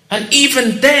 And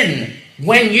even then,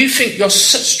 when you think your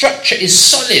structure is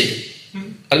solid,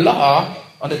 Allah,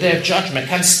 on the Day of Judgment,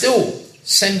 can still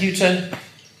send you to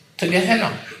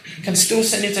Gehenna. Can still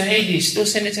send you to Hades, still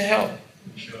send you to hell.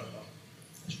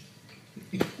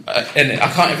 And I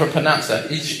can't even pronounce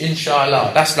that.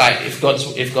 Inshallah. That's like if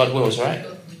God wills, right?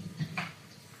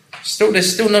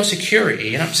 There's still no security.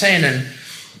 You know what I'm saying? And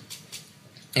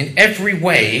in every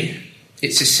way,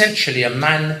 it's essentially a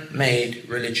man-made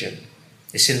religion.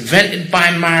 It's invented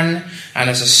by man, and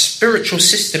as a spiritual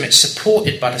system, it's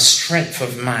supported by the strength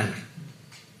of man.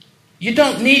 You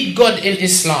don't need God in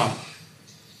Islam.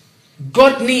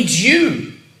 God needs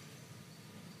you.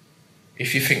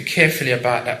 If you think carefully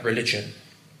about that religion.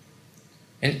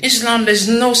 In Islam, there's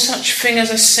no such thing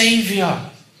as a savior.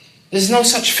 There's no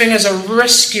such thing as a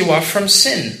rescuer from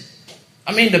sin.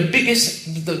 I mean,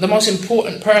 the most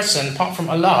important person, apart from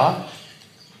Allah,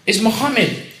 is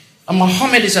Muhammad. And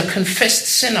Muhammad is a confessed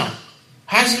sinner.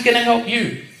 How's he going to help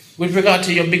you with regard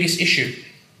to your biggest issue?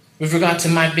 With regard to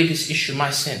my biggest issue,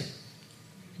 my sin?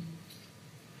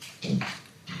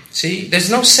 See,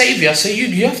 there's no savior, so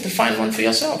you have to find one for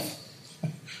yourself.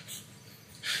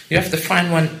 You have to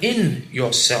find one in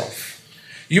yourself.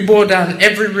 You boil down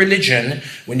every religion,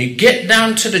 when you get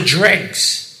down to the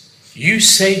dregs, you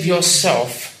save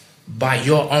yourself by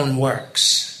your own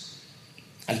works.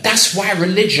 And that's why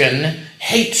religion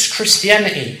hates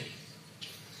Christianity.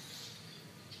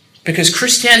 Because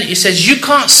Christianity says you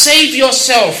can't save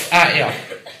yourself out here.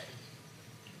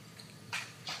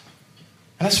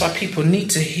 And that's why people need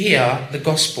to hear the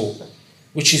gospel,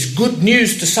 which is good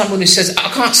news to someone who says, I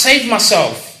can't save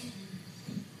myself.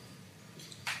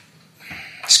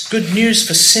 It's good news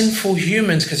for sinful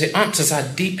humans because it answers our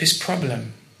deepest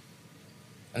problem.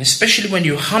 And especially when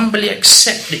you humbly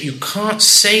accept that you can't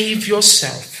save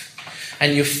yourself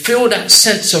and you feel that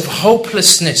sense of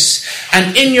hopelessness,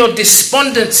 and in your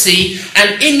despondency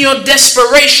and in your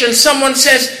desperation, someone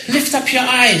says, lift up your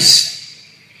eyes.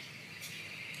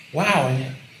 Wow,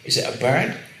 is it a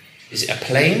bird? Is it a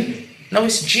plane? No,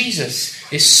 it's Jesus.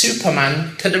 It's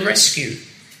Superman to the rescue.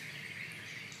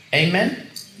 Amen?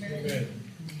 Amen.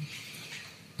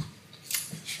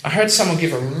 I heard someone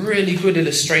give a really good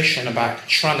illustration about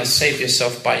trying to save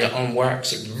yourself by your own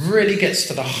works. It really gets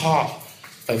to the heart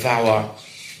of our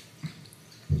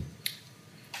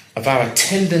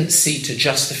tendency to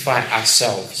justify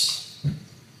ourselves.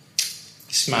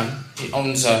 This man, he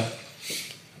owns a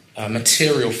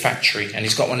material factory, and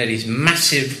he's got one of these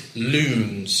massive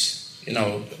looms,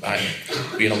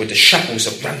 with the shuttles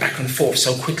that run back and forth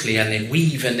so quickly, and they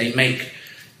weave and they make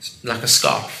like a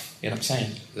scarf. You know what I'm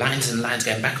saying? Lines and lines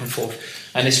going back and forth.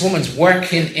 And this woman's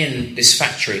working in this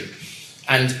factory.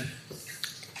 And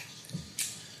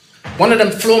one of them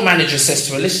floor managers says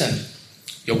to her, listen,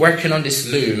 you're working on this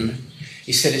loom.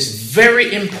 He said, it's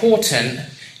very important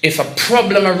if a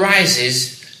problem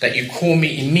arises that you call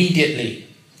me immediately.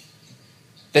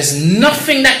 There's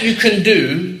nothing that you can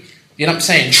do. You know what I'm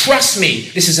saying? Trust me,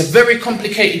 this is a very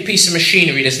complicated piece of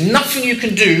machinery. There's nothing you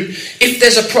can do. If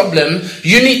there's a problem,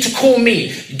 you need to call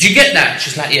me. Do you get that?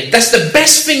 She's like, yeah, that's the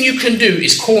best thing you can do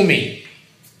is call me.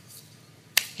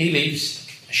 He leaves.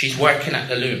 She's working at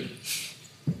the loom.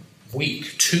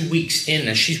 2 weeks in,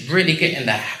 and she's really getting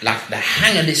the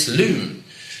hang of this loom.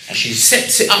 And she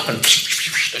sets it up, and the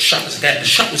shuttles are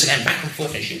going back and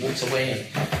forth, and she walks away and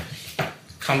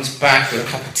comes back with a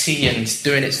cup of tea and it's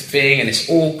doing its thing and it's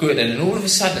all good, and then all of a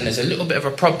sudden there's a little bit of a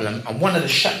problem, and one of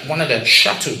the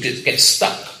shuttles gets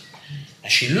stuck,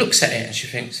 and she looks at it and she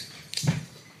thinks,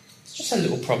 it's just a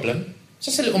little problem, it's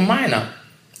just a little minor,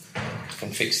 I can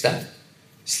fix that.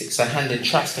 Sticks her hand in,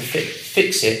 tries to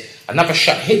fix it. Another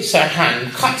shut hits her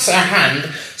hand, cuts her hand,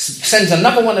 sends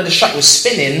another one of the shuttles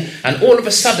spinning, and all of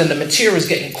a sudden the material is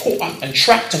getting caught up and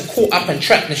trapped,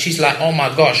 and she's like, oh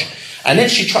my gosh. And then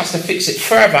she tries to fix it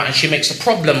further, and she makes the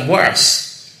problem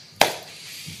worse.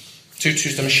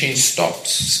 The machine stopped.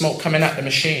 Smoke coming out the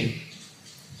machine.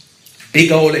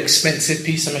 Big old expensive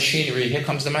piece of machinery. Here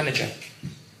comes the manager.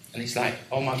 And he's like,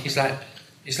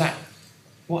 he's like,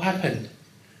 what happened?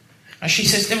 And she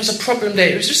says, there was a problem there.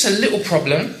 It was just a little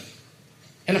problem.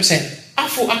 And I'm saying, I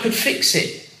thought I could fix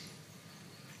it.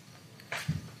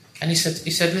 And he said,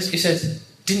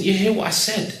 didn't you hear what I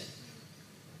said?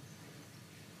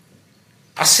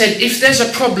 I said, if there's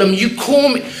a problem, you call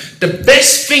me. The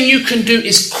best thing you can do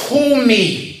is call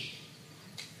me.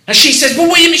 And she says, well,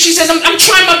 what do you mean? She says, I'm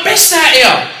trying my best out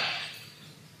here.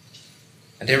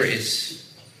 And there it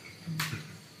is.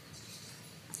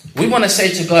 We want to say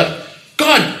to God,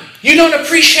 God, you don't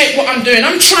appreciate what I'm doing.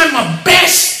 I'm trying my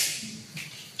best.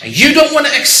 And you don't want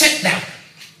to accept that.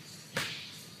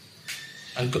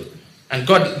 And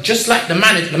God, just like the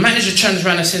manager turns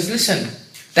around and says, listen,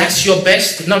 that's your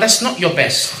best? No, that's not your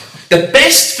best. The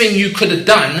best thing you could have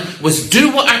done was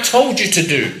do what I told you to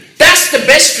do. That's the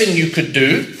best thing you could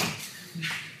do.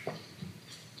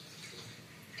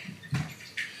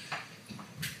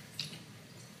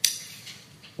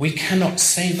 We cannot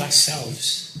save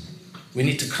ourselves. We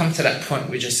need to come to that point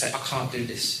where we just say, I can't do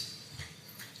this.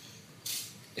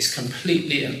 It's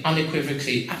completely and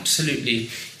unequivocally, absolutely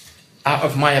out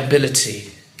of my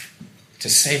ability to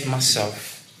save myself.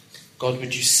 God,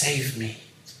 would you save me?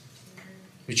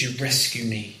 Would you rescue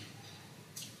me?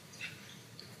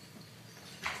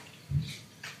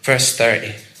 Verse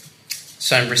 30.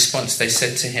 So in response, they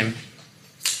said to him,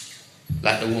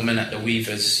 like the woman at the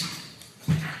weavers,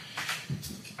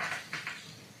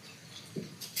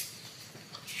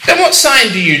 then what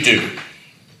sign do you do?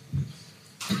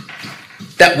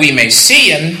 That we may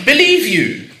see and believe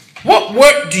you. What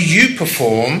work do you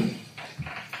perform?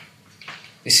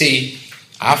 You see,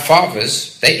 our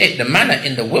fathers, they ate the manna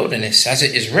in the wilderness, as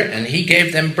it is written, he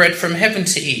gave them bread from heaven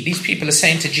to eat. These people are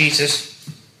saying to Jesus,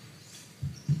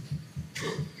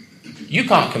 you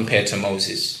can't compare to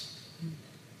Moses.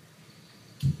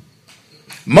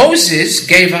 Moses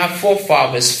gave our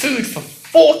forefathers food for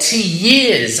 40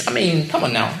 years. I mean, come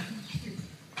on now.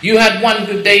 You had one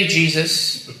good day,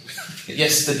 Jesus,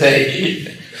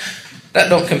 yesterday. That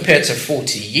don't compare to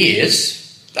 40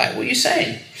 years. Like, what are you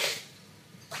saying?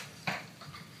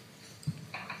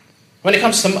 When it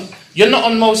comes to, you're not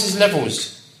on Moses'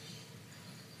 levels.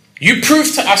 You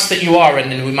prove to us that you are, and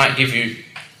then we might give you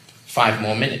 5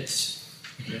 more minutes.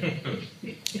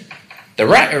 The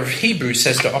writer of Hebrews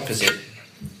says the opposite.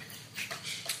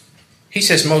 He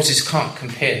says Moses can't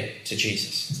compare to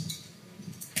Jesus.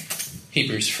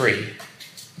 Hebrews 3,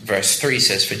 verse 3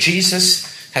 says, for Jesus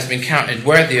has been counted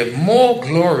worthy of more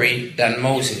glory than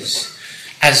Moses,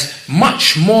 as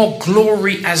much more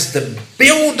glory as the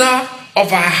builder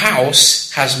of our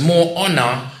house has more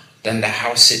honor than the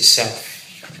house itself.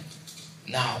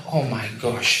 Now, oh my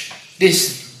gosh,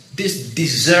 this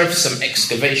deserves some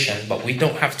excavation, but we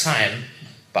don't have time.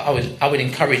 But I would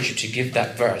encourage you to give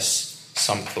that verse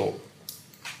some thought.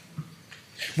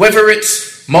 Whether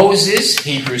it's Moses,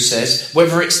 Hebrews says,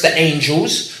 whether it's the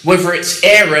angels, whether it's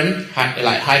Aaron,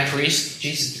 like high priest,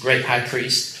 Jesus the great high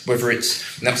priest, whether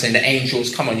it's, I'm not saying the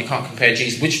angels, come on, you can't compare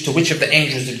Jesus. Which of the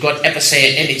angels did God ever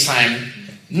say at any time?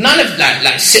 None of that,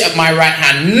 like sit at my right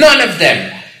hand, none of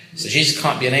them. So Jesus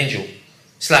can't be an angel.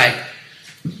 It's like,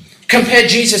 compare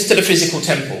Jesus to the physical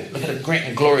temple. Look at the great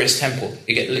and glorious temple.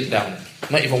 You get licked down.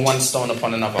 Not even one stone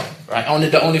upon another. Right?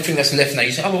 The only thing that's left now,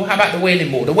 you say, oh, well, how about the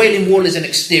Wailing Wall? The Wailing Wall is an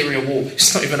exterior wall.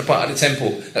 It's not even a part of the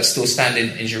temple that's still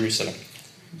standing in Jerusalem.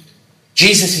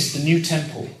 Jesus is the new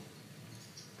temple.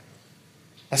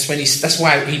 That's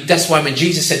why when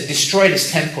Jesus said, destroy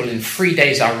this temple in 3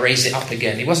 days, I'll raise it up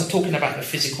again. He wasn't talking about the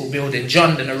physical building.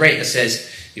 John, the narrator, says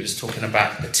he was talking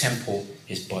about the temple,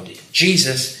 his body.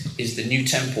 Jesus is the new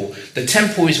temple. The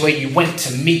temple is where you went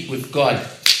to meet with God.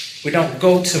 We don't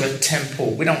go to a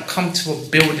temple. We don't come to a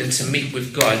building to meet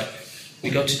with God. We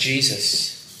go to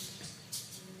Jesus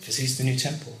because he's the new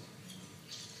temple.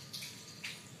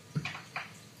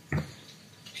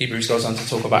 Hebrews goes on to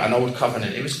talk about an old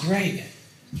covenant. It was great.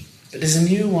 But there's a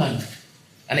new one.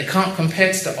 And it can't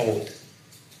compare to the old.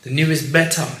 The new is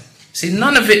better. See,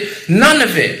 none of it,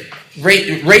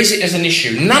 raise it as an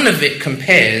issue. None of it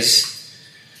compares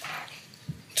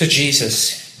to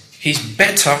Jesus. He's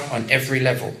better on every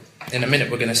level. In a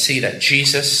minute, we're going to see that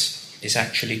Jesus is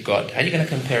actually God. How are you going to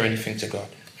compare anything to God?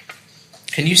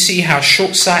 Can you see how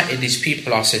short-sighted these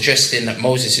people are suggesting that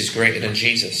Moses is greater than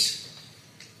Jesus?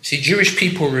 See, Jewish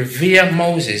people revere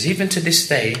Moses, even to this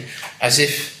day, as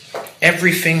if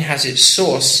everything has its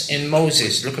source in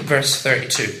Moses. Look at verse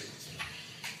 32.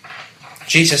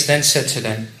 Jesus then said to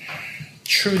them,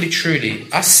 truly, truly,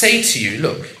 I say to you,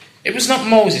 look, it was not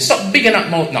Moses. Stop bigging up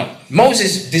Moses. No,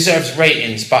 Moses deserves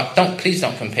ratings, but please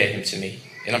don't compare him to me.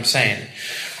 You know what I'm saying?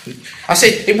 I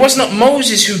said, it was not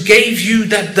Moses who gave you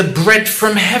the bread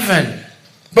from heaven,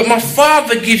 but my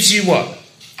Father gives you what?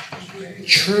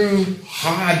 True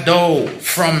hard dough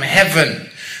from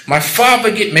heaven. My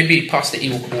Father maybe Pastor E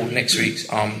will call next week's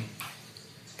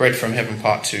Bread from Heaven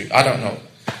Part 2. I don't know.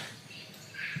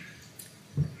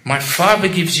 My Father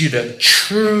gives you the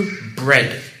true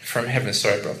bread from heaven.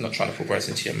 Sorry, bro, I'm not trying to put words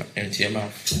into your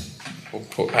mouth or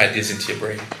put ideas into your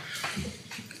brain.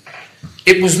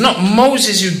 It was not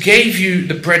Moses who gave you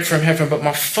the bread from heaven, but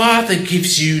my Father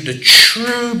gives you the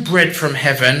true bread from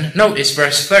heaven. Notice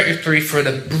verse 33, for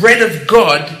the bread of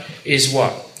God is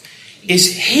what?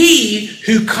 Is he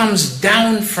who comes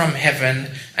down from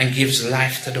heaven and gives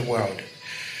life to the world.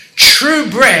 True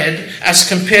bread as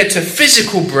compared to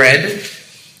physical bread.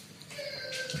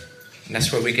 And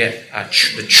that's where we get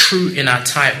the true in our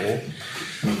title.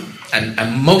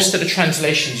 And most of the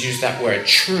translations use that word,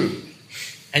 true.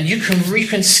 And you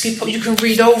can skip, you can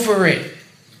read over it.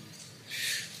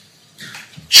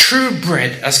 True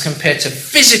bread as compared to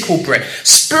physical bread.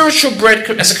 Spiritual bread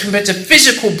as compared to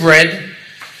physical bread.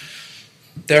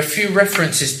 There are a few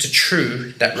references to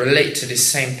true that relate to this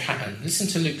same pattern. Listen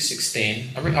to Luke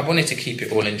 16. I wanted to keep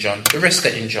it all in John. The rest are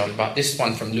in John, but this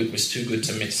one from Luke was too good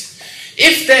to miss.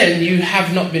 If then you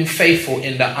have not been faithful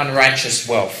in the unrighteous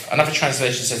wealth. Another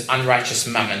translation says unrighteous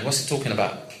mammon. What's it talking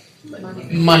about?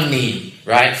 Money,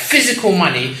 right? Physical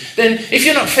money. Then if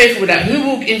you're not faithful with that, who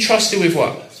will entrust you with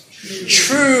what?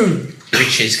 True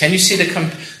riches. Can you see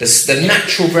the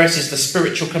natural versus the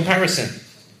spiritual comparison?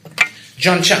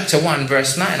 John chapter 1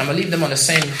 verse 9. I'm going to leave them on the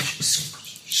same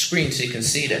screen so you can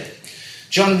see that.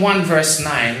 John 1 verse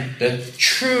 9. The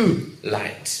true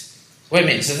light. Wait a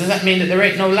minute. So does that mean that there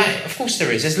ain't no light? Of course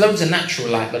there is. There's loads of natural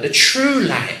light. But the true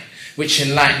light, which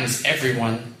enlightens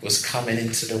everyone, was coming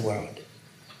into the world.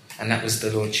 And that was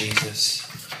the Lord Jesus.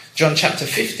 John chapter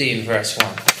 15 verse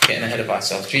 1. Getting ahead of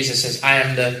ourselves. Jesus says, I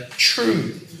am the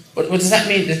true. What does that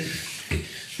mean?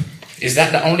 Is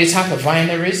that the only type of vine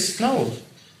there is? No.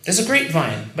 There's a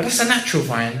grapevine, but that's a natural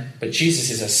vine. But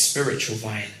Jesus is a spiritual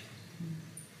vine.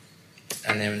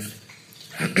 And then,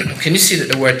 can you see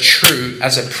that the word true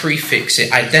as a prefix,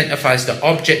 it identifies the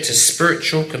object as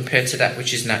spiritual compared to that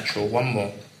which is natural. One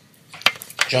more.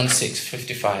 John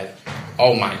 6:55.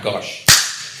 Oh my gosh.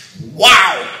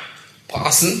 Wow!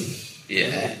 Parson?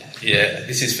 Yeah.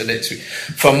 This is for next week.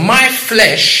 For my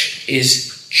flesh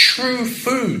is true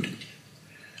food,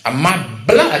 and my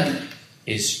blood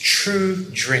is true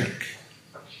drink.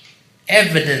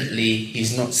 evidently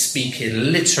he's not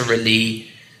speaking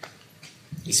literally,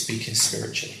 he's speaking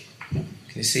spiritually. Can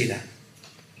you see that?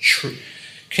 True.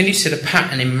 Can you see the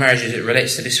pattern emerges? It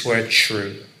relates to this word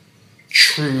true.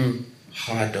 True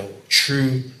hado,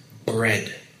 true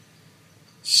bread,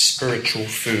 spiritual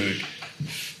food.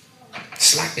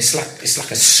 It's like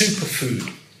a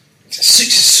superfood. It's a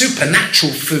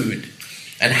supernatural food.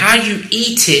 And how you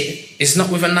eat it is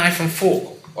not with a knife and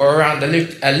fork or around a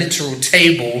literal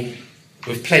table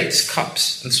with plates,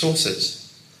 cups and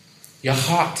saucers. Your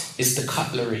heart is the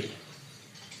cutlery.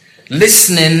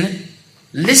 Listening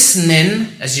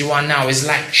as you are now is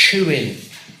like chewing.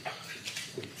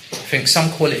 I think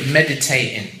some call it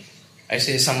meditating. I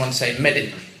see someone say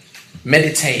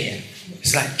meditating.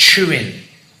 It's like chewing.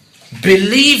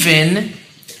 Believing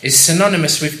is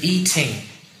synonymous with eating.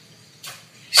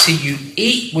 See, you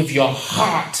eat with your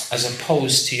heart as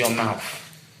opposed to your mouth.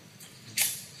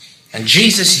 And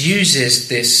Jesus uses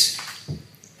this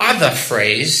other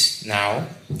phrase now,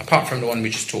 apart from the one we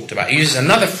just talked about. He uses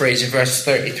another phrase in verse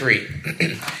 33.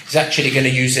 He's actually going to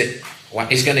use it.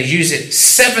 He's going to use it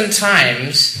 7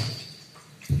 times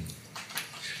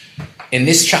in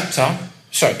this chapter.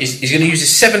 Sorry, he's going to use it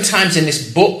 7 times in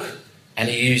this book, and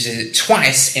he uses it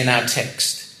twice in our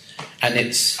text. And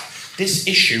it's this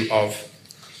issue of,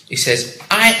 he says,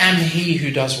 I am he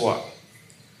who does what?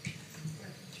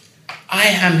 I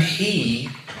am he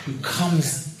who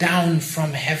comes down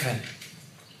from heaven.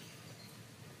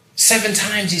 7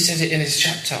 times he says it in his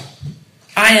chapter.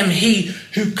 I am he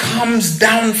who comes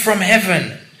down from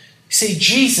heaven. See,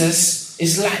 Jesus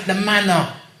is like the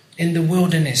manna in the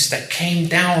wilderness that came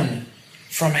down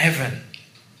from heaven.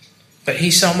 But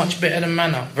he's so much better than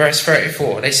manna. Verse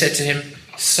 34, they said to him,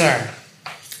 Sir,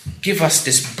 give us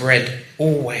this bread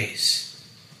always.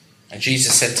 And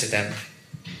Jesus said to them,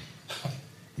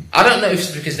 I don't know if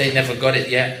it's because they never got it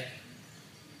yet.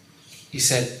 He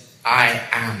said, I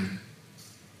am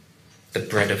the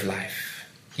bread of life.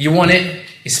 You want it?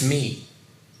 It's me.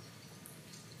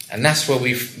 And that's where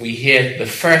we hear the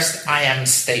first I am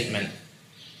statement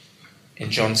in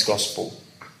John's Gospel.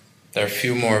 There are a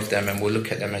few more of them, and we'll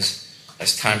look at them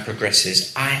as time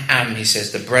progresses. I am, he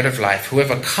says, the bread of life.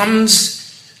 Whoever comes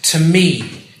to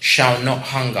me shall not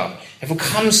hunger. Whoever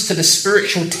comes to the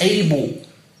spiritual table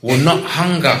will not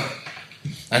hunger.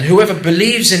 And whoever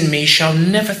believes in me shall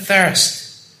never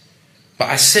thirst. But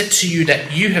I said to you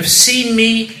that you have seen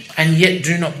me and yet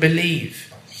do not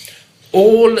believe.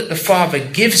 All that the Father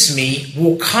gives me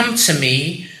will come to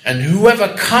me, and whoever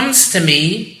comes to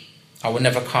me, I will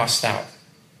never cast out.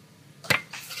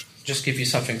 Just give you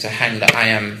something to hang the I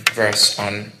am verse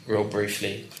on real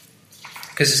briefly,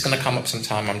 because it's going to come up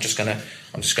sometime. I'm just going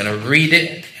to read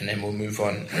it, and then we'll move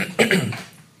on.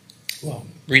 Well,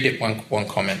 read it one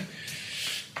comment.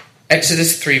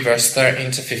 Exodus 3 verse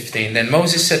 13 to 15. Then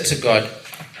Moses said to God,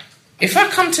 if I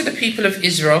come to the people of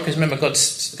Israel, because remember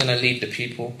God's going to lead the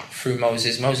people through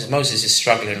Moses. Moses is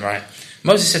struggling, right?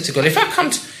 Moses said to God, if I come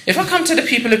to the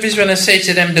people of Israel and say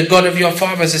to them, the God of your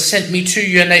fathers has sent me to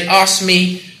you, and they ask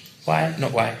me,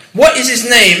 what is his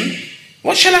name?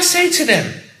 What shall I say to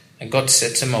them? And God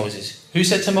said to Moses. Who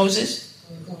said to Moses?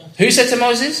 Who said to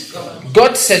Moses?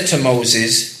 God said to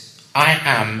Moses, I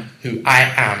am who I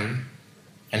am.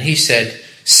 And he said,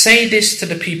 say this to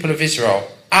the people of Israel.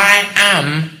 I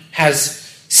am has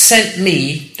sent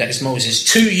me, that is Moses,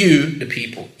 to you, the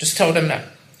people. Just tell them that.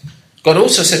 God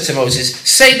also said to Moses,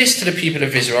 say this to the people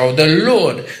of Israel, the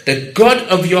Lord, the God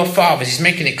of your fathers, he's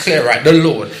making it clear, right? The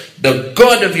Lord, the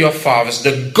God of your fathers,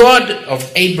 the God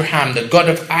of Abraham, the God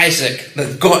of Isaac,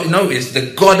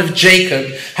 the God of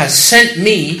Jacob has sent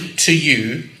me to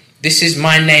you. This is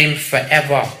my name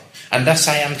forever. And thus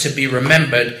I am to be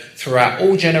remembered throughout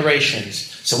all generations.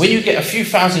 So when you get a few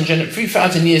thousand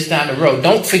years down the road,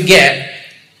 don't forget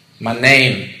my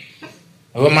name.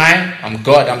 Who am I? I'm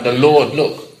God, I'm the Lord.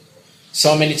 Look.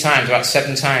 So many times, about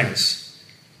 7 times.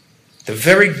 The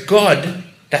very God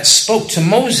that spoke to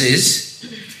Moses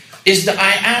is the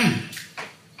I am.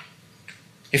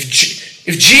 If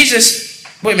Jesus,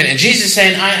 wait a minute, Jesus is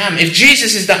saying I am. If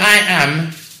Jesus is the I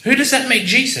am, who does that make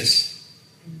Jesus?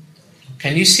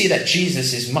 Can you see that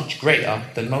Jesus is much greater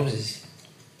than Moses?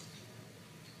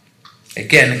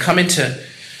 Again, come into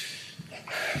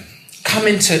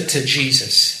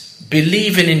Jesus.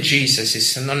 Believing in Jesus is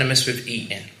synonymous with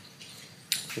eating.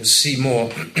 We'll see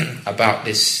more about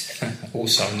this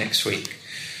also next week.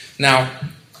 Now,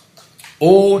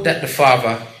 all that the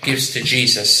Father gives to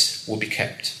Jesus will be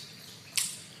kept.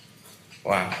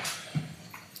 Wow.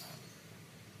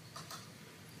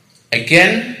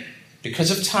 Again,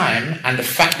 because of time and the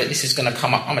fact that this is going to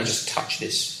come up, I'm going to just touch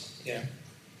this. Yeah.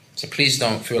 So please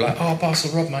don't feel like, oh, Pastor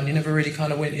Rob, man, you never really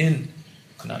kind of went in.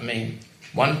 You know what I mean?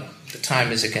 One, the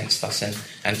time is against us.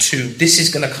 And two, this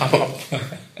is going to come up.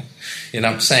 You know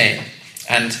what I'm saying?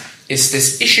 And it's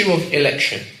this issue of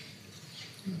election.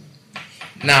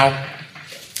 Now,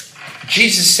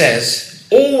 Jesus says,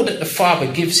 all that the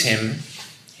Father gives him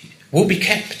will be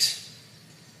kept.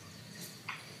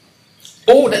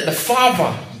 All that the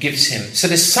Father gives him. So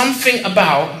there's something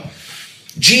about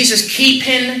Jesus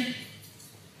keeping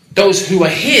those who are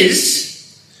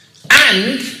his,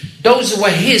 and those who are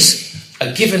his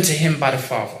are given to him by the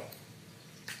Father.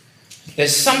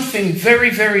 There's something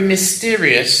very, very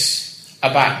mysterious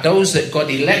about those that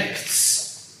God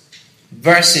elects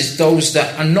versus those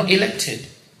that are not elected.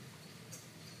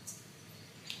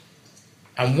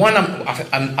 And one,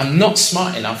 I'm not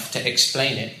smart enough to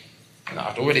explain it. And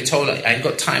I've already told you, I ain't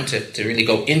got time to really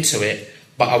go into it,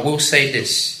 but I will say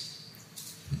this.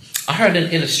 I heard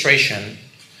an illustration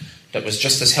that was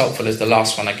just as helpful as the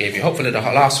last one I gave you. Hopefully the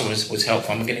last one was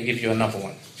helpful. I'm going to give you another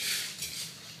one.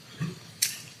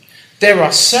 There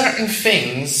are certain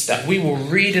things that we will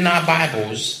read in our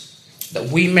Bibles that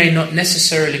we may not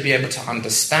necessarily be able to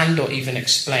understand or even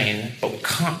explain, but we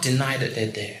can't deny that they're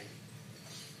there.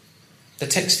 The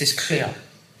text is clear.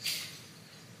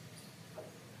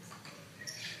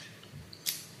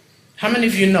 How many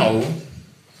of you know,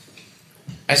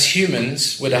 as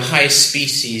humans, we're the highest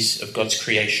species of God's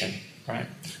creation, right?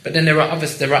 But then there are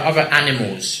other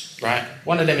animals, right?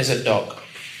 One of them is a dog.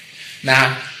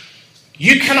 Now,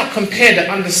 you cannot compare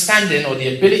the understanding or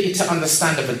the ability to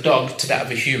understand of a dog to that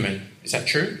of a human. Is that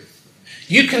true?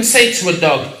 You can say to a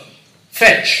dog,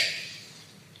 fetch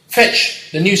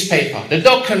the newspaper. The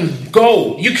dog can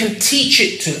go. You can teach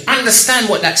it to understand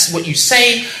what you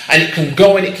say, and it can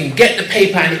go and it can get the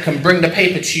paper and it can bring the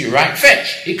paper to you, right?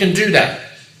 Fetch. It can do that.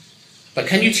 But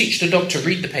can you teach the dog to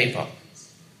read the paper?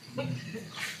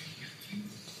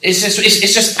 It's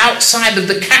just outside of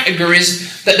the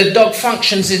categories that the dog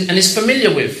functions in and is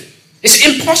familiar with. It's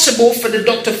impossible for the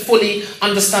dog to fully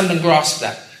understand and grasp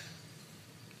that.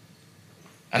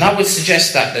 And I would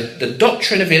suggest that the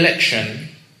doctrine of election,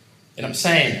 you know what I'm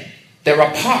saying, there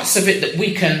are parts of it that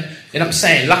we can, you know what I'm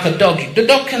saying, like a dog. The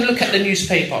dog can look at the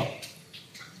newspaper.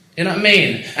 You know what I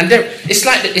mean? And it's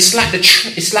like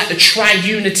the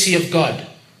triunity of God.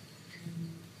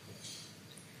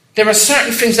 There are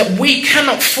certain things that we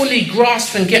cannot fully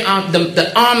grasp and get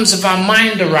the arms of our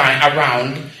mind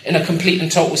around in a complete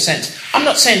and total sense. I'm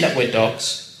not saying that we're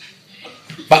dogs,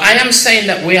 but I am saying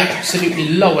that we are absolutely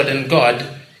lower than God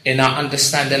in our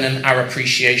understanding and our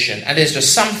appreciation. And there's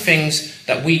just some things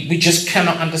that we just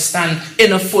cannot understand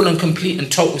in a full and complete and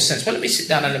total sense. Well, let me sit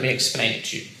down and let me explain it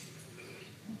to you.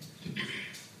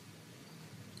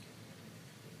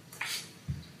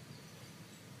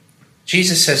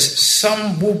 Jesus says,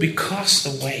 some will be cast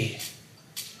away.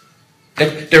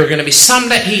 There are going to be some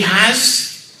that he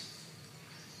has,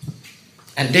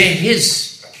 and they're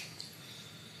his.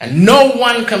 And no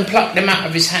one can pluck them out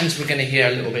of his hands, we're going to hear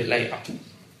a little bit later.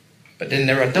 But then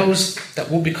there are those that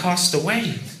will be cast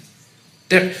away.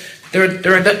 There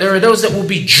are those that will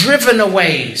be driven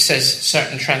away, says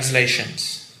certain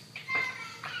translations.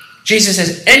 Jesus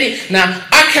says, now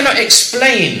I cannot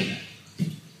explain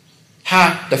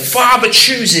how the Father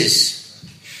chooses.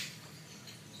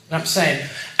 I'm saying,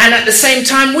 and at the same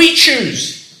time we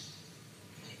choose.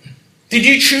 Did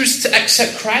you choose to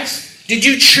accept Christ? Did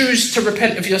you choose to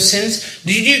repent of your sins?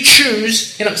 Did you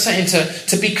choose, you know what I'm saying,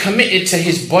 to be committed to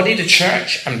his body, the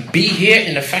church, and be here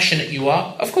in the fashion that you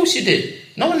are? Of course you did.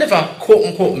 No one ever, quote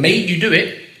unquote, made you do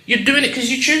it. You're doing it because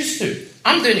you choose to.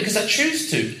 I'm doing it because I choose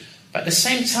to. But at the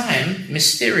same time,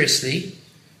 mysteriously,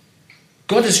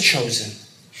 God has chosen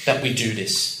that we do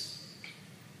this.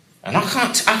 And I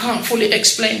can't fully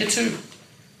explain the two.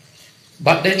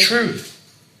 But they're true.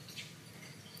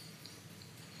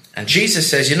 And Jesus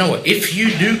says, you know what? If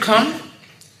you do come,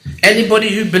 anybody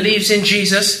who believes in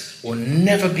Jesus will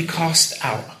never be cast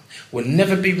out, will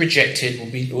never be rejected,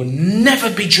 will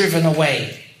never be driven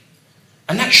away.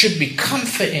 And that should be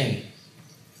comforting.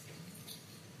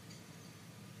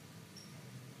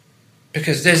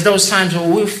 Because there's those times where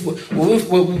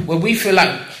we feel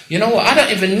like, you know what, I don't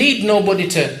even need nobody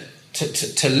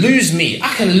to lose me.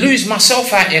 I can lose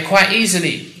myself out here quite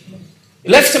easily.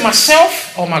 Left to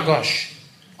myself, oh my gosh,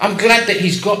 I'm glad that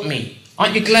he's got me.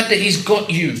 Aren't you glad that he's got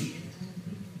you?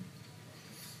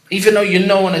 Even though you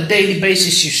know on a daily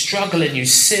basis you struggle and you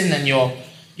sin and you're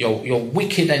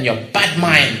wicked and you're bad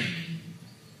mind.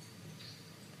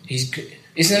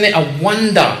 Isn't it a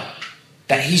wonder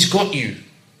that he's got you?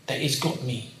 That he's got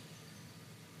me.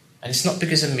 And it's not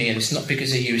because of me, and it's not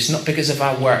because of you, it's not because of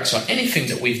our works or anything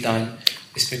that we've done.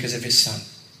 It's because of his Son.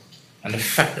 And the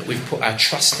fact that we've put our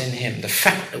trust in him. The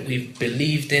fact that we've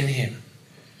believed in him.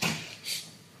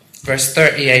 Verse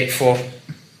 38, for,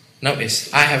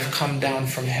 notice, I have come down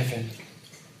from heaven,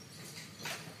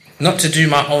 not to do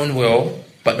my own will,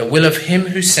 but the will of him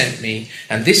who sent me.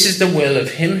 And this is the will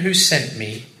of him who sent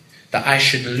me, that I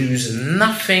should lose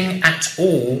nothing at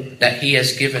all that he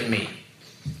has given me.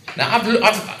 Now,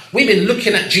 we've been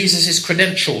looking at Jesus'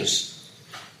 credentials.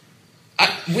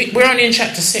 We're only in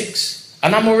chapter 6.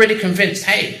 And I'm already convinced,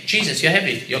 hey, Jesus, you're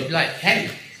heavy. You're like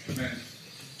heavy. Amen.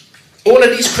 All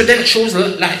of these credentials,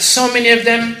 like so many of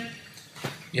them,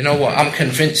 you know what? I'm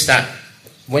convinced that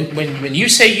when you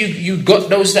say you got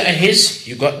those that are his,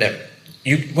 you got them.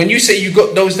 When you say you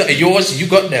got those that are yours, you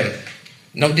got them.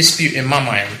 No dispute in my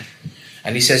mind.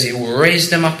 And he says he will raise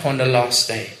them up on the last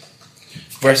day.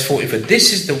 Verse 40, for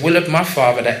this is the will of my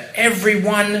Father, that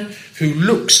everyone who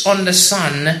looks on the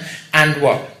Son and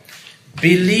what?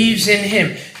 Believes in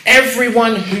him.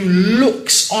 Everyone who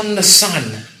looks on the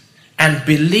Son and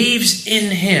believes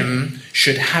in him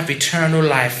should have eternal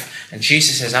life. And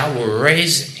Jesus says, I will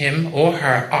raise him or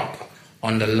her up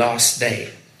on the last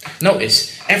day.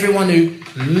 Notice, everyone who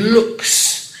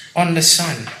looks on the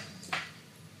Son.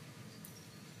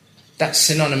 That's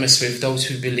synonymous with those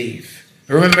who believe.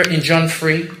 Remember in John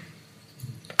 3?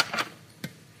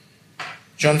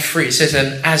 John 3, it says,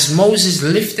 and as Moses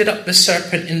lifted up the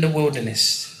serpent in the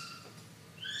wilderness.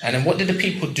 And then what did the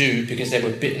people do? Because they were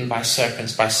bitten by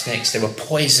serpents, by snakes. They were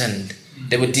poisoned.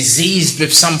 They were diseased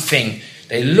with something.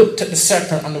 They looked at the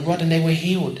serpent on the rod and they were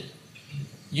healed.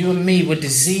 You and me were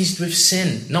diseased with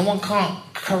sin. No one can't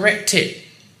correct it.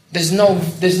 There's no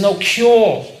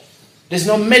cure. There's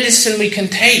no medicine we can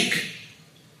take.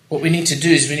 What we need to do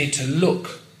is we need to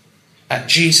look at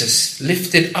Jesus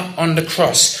lifted up on the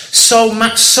cross. So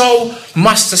must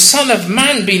the Son of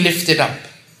Man be lifted up,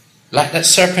 like that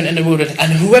serpent in the wilderness.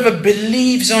 And whoever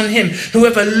believes on him,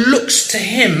 whoever looks to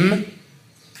him,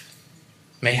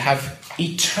 may have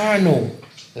eternal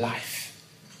life.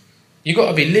 You've got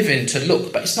to be living to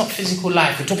look, but it's not physical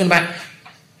life. We're talking about a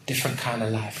different kind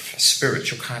of life, a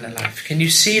spiritual kind of life. Can you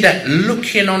see that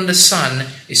looking on the Son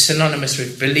is synonymous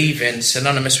with believing,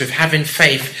 synonymous with having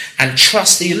faith and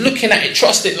trusting? You're looking at it,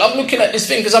 trust it. I'm looking at this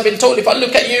thing because I've been told if I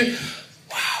look at you,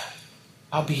 wow,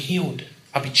 I'll be healed,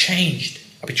 I'll be changed,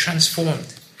 I'll be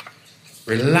transformed.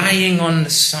 Relying on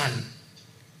the Son.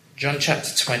 John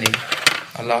chapter 20,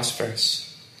 our last verse.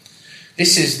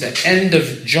 This is the end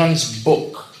of John's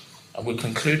book. And we'll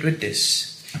conclude with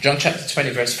this. John chapter 20,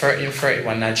 verse 30 and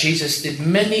 31. Now Jesus did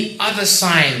many other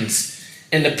signs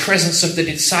in the presence of the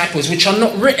disciples, which are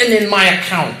not written in my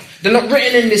account. They're not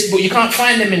written in this book. You can't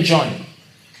find them in John.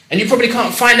 And you probably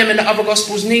can't find them in the other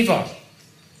Gospels neither.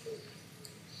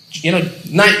 You know,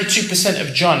 92%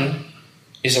 of John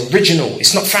is original.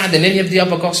 It's not found in any of the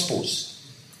other Gospels.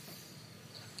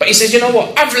 But he says, you know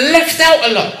what? I've left out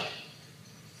a lot.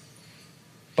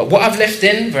 But what I've left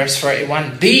in, verse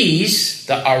 31, these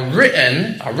that are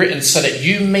written so that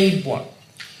you may what?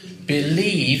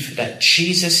 Believe that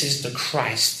Jesus is the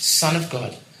Christ, Son of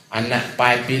God. And that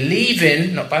by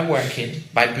believing, not by working,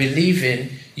 by believing,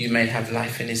 you may have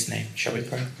life in his name. Shall we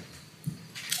pray?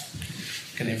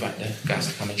 I can invite the guys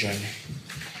to come and join me.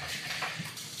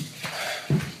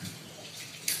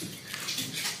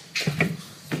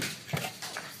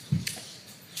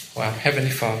 Wow, Heavenly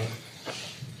Father.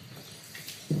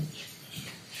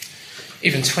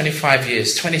 Even 25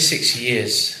 years, 26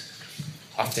 years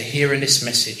after hearing this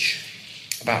message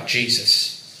about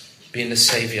Jesus being the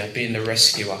Saviour, being the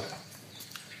rescuer,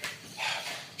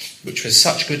 which was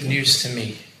such good news to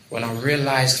me when I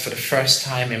realized for the first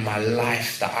time in my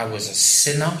life that I was a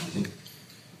sinner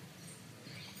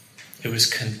who was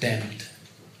condemned.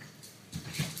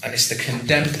 And it's the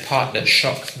condemned part that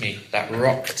shocked me, that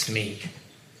rocked me.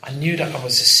 I knew that I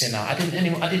was a sinner. I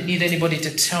didn't need anybody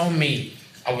to tell me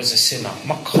I was a sinner.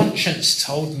 My conscience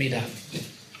told me that.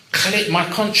 My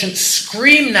conscience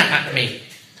screamed that at me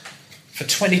for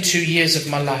 22 years of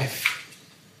my life.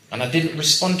 And I didn't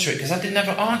respond to it because I didn't have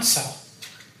an answer.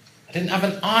 I didn't have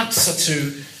an answer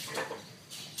to,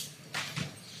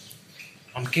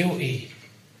 I'm guilty.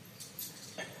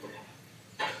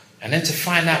 And then to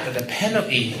find out that the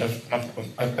penalty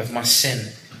of my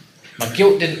sin, my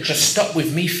guilt didn't just stop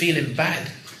with me feeling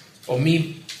bad or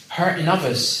me hurting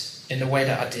others in the way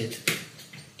that I did.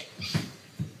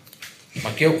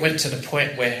 My guilt went to the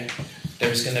point where there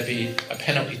was going to be a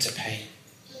penalty to pay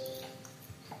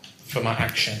for my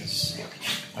actions.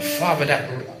 My Father,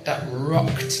 that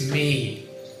rocked me.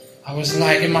 I was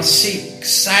like in my seat,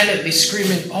 silently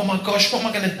screaming, oh my gosh, what am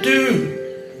I going to do?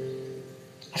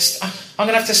 I'm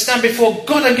going to have to stand before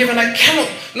God and give an account,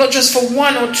 not just for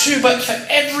one or two, but for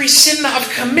every sin that I've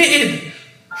committed.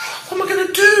 What am I going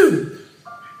to do?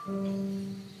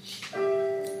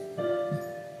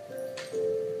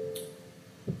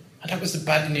 And that was the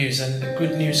bad news, and the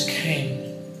good news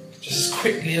came just as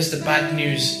quickly as the bad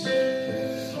news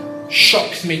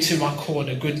shocked me to my core.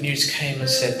 The good news came and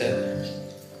said that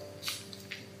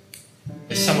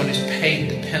there's someone who's paid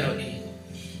the penalty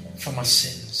for my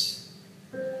sins.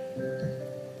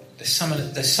 There's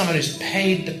someone who's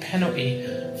paid the penalty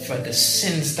for the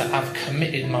sins that I've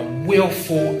committed, my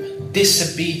willful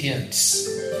disobedience,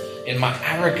 in my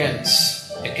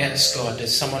arrogance against God.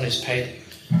 There's someone who's paid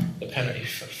the penalty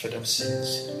for those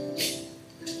sins.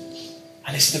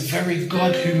 And it's the very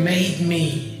God who made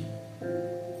me.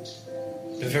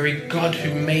 The very God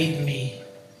who made me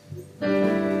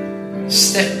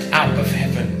stepped out of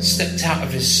heaven, stepped out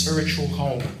of his spiritual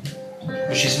home,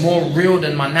 which is more real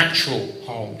than my natural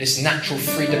home, this natural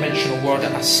three-dimensional world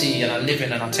that I see and I live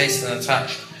in and I taste and I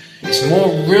touch. It's more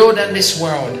real than this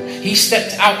world. He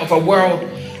stepped out of a world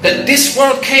that this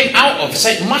world came out of, so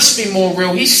it must be more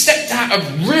real. He stepped out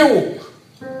of real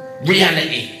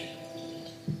reality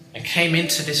and came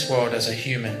into this world as a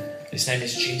human. His name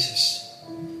is Jesus.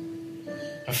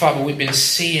 And Father, we've been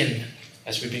seeing,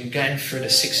 as we've been going through the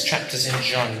 6 chapters in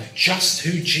John, just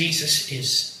who Jesus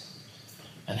is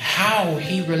and how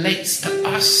he relates to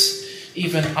us,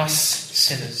 even us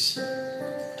sinners.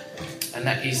 And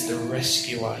that he's the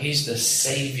rescuer, he's the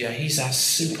saviour, he's our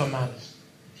Superman,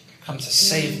 come to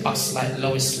save us like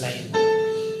Lois Lane,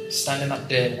 standing up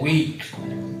there weak,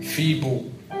 feeble,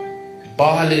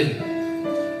 bawling,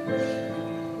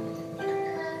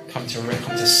 come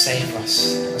to save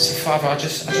us. And so Father, I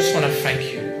just want to thank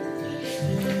you.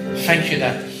 Thank you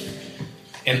that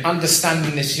in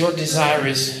understanding this, your desire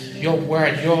is, your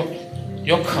word,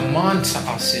 your command to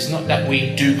us is not that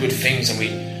we do good things and we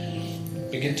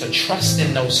begin to trust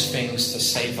in those things to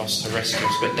save us, to rescue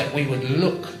us, but that we would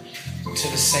look to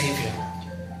the Saviour,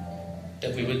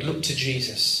 that we would look to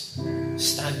Jesus,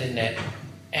 standing there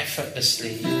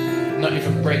effortlessly, not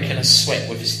even breaking a sweat,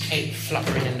 with his cape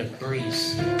fluttering in the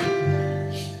breeze,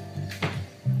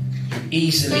 who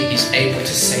easily is able to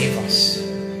save us.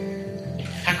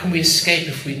 How can we escape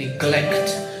if we neglect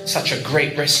such a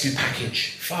great rescue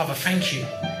package? Father, thank you.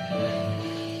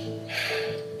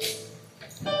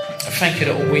 I thank you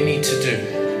that all we need to do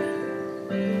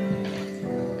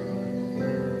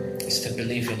is to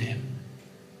believe in him.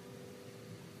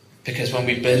 Because when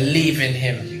we believe in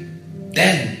him,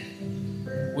 then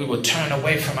we will turn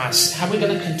away from our sin. How are we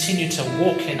going to continue to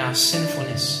walk in our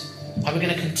sinfulness? How are we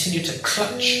going to continue to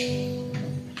clutch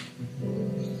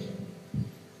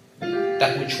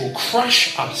that which will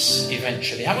crush us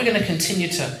eventually? How are we going to continue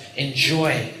to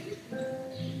enjoy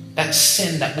that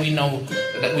sin that we know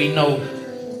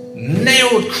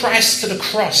nailed Christ to the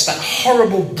cross, that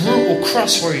horrible, brutal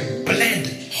cross where he bled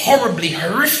horribly,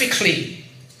 horrifically?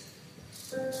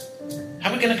 How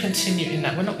are we going to continue in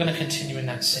that? We're not going to continue in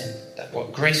that sin. That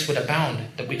what grace would abound,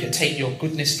 that we could take your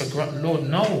goodness for granted. Lord,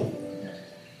 no.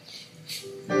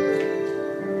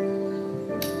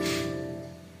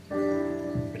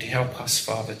 Would you help us,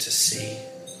 Father, to see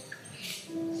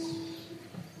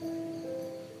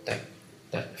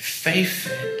that faith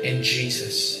in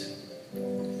Jesus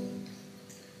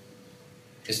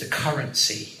is the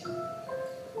currency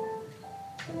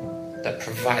that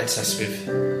provides us with.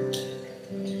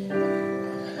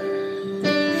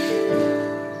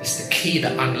 It's the key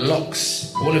that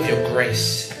unlocks all of your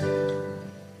grace,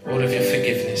 all of your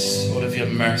forgiveness, all of your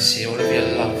mercy, all of your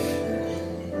love.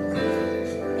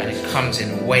 And it comes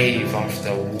in wave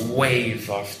after wave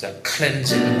after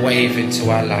cleansing wave into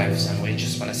our lives. And we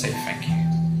just want to say thank you.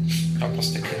 Help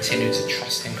us to continue to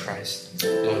trust in Christ.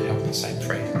 Lord, help us, I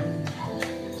pray.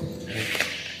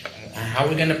 And how are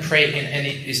we going to pray in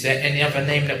is there any other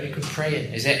name that we could pray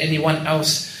in? Is there anyone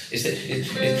else? Is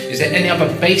there any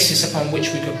other basis upon which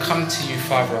we could come to you,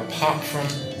 Father, apart from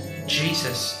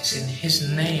Jesus? It's in his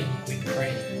name we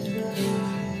pray.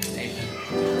 Amen.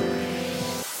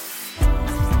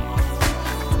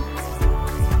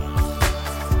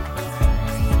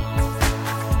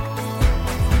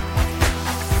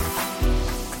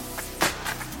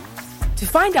 To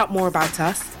find out more about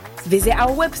us, visit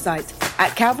our website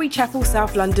at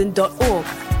calvarychapelsouth.london.org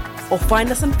or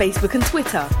find us on Facebook and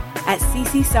Twitter at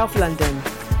CC South London.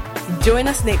 Join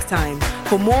us next time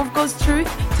for more of God's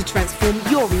truth to transform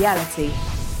your reality.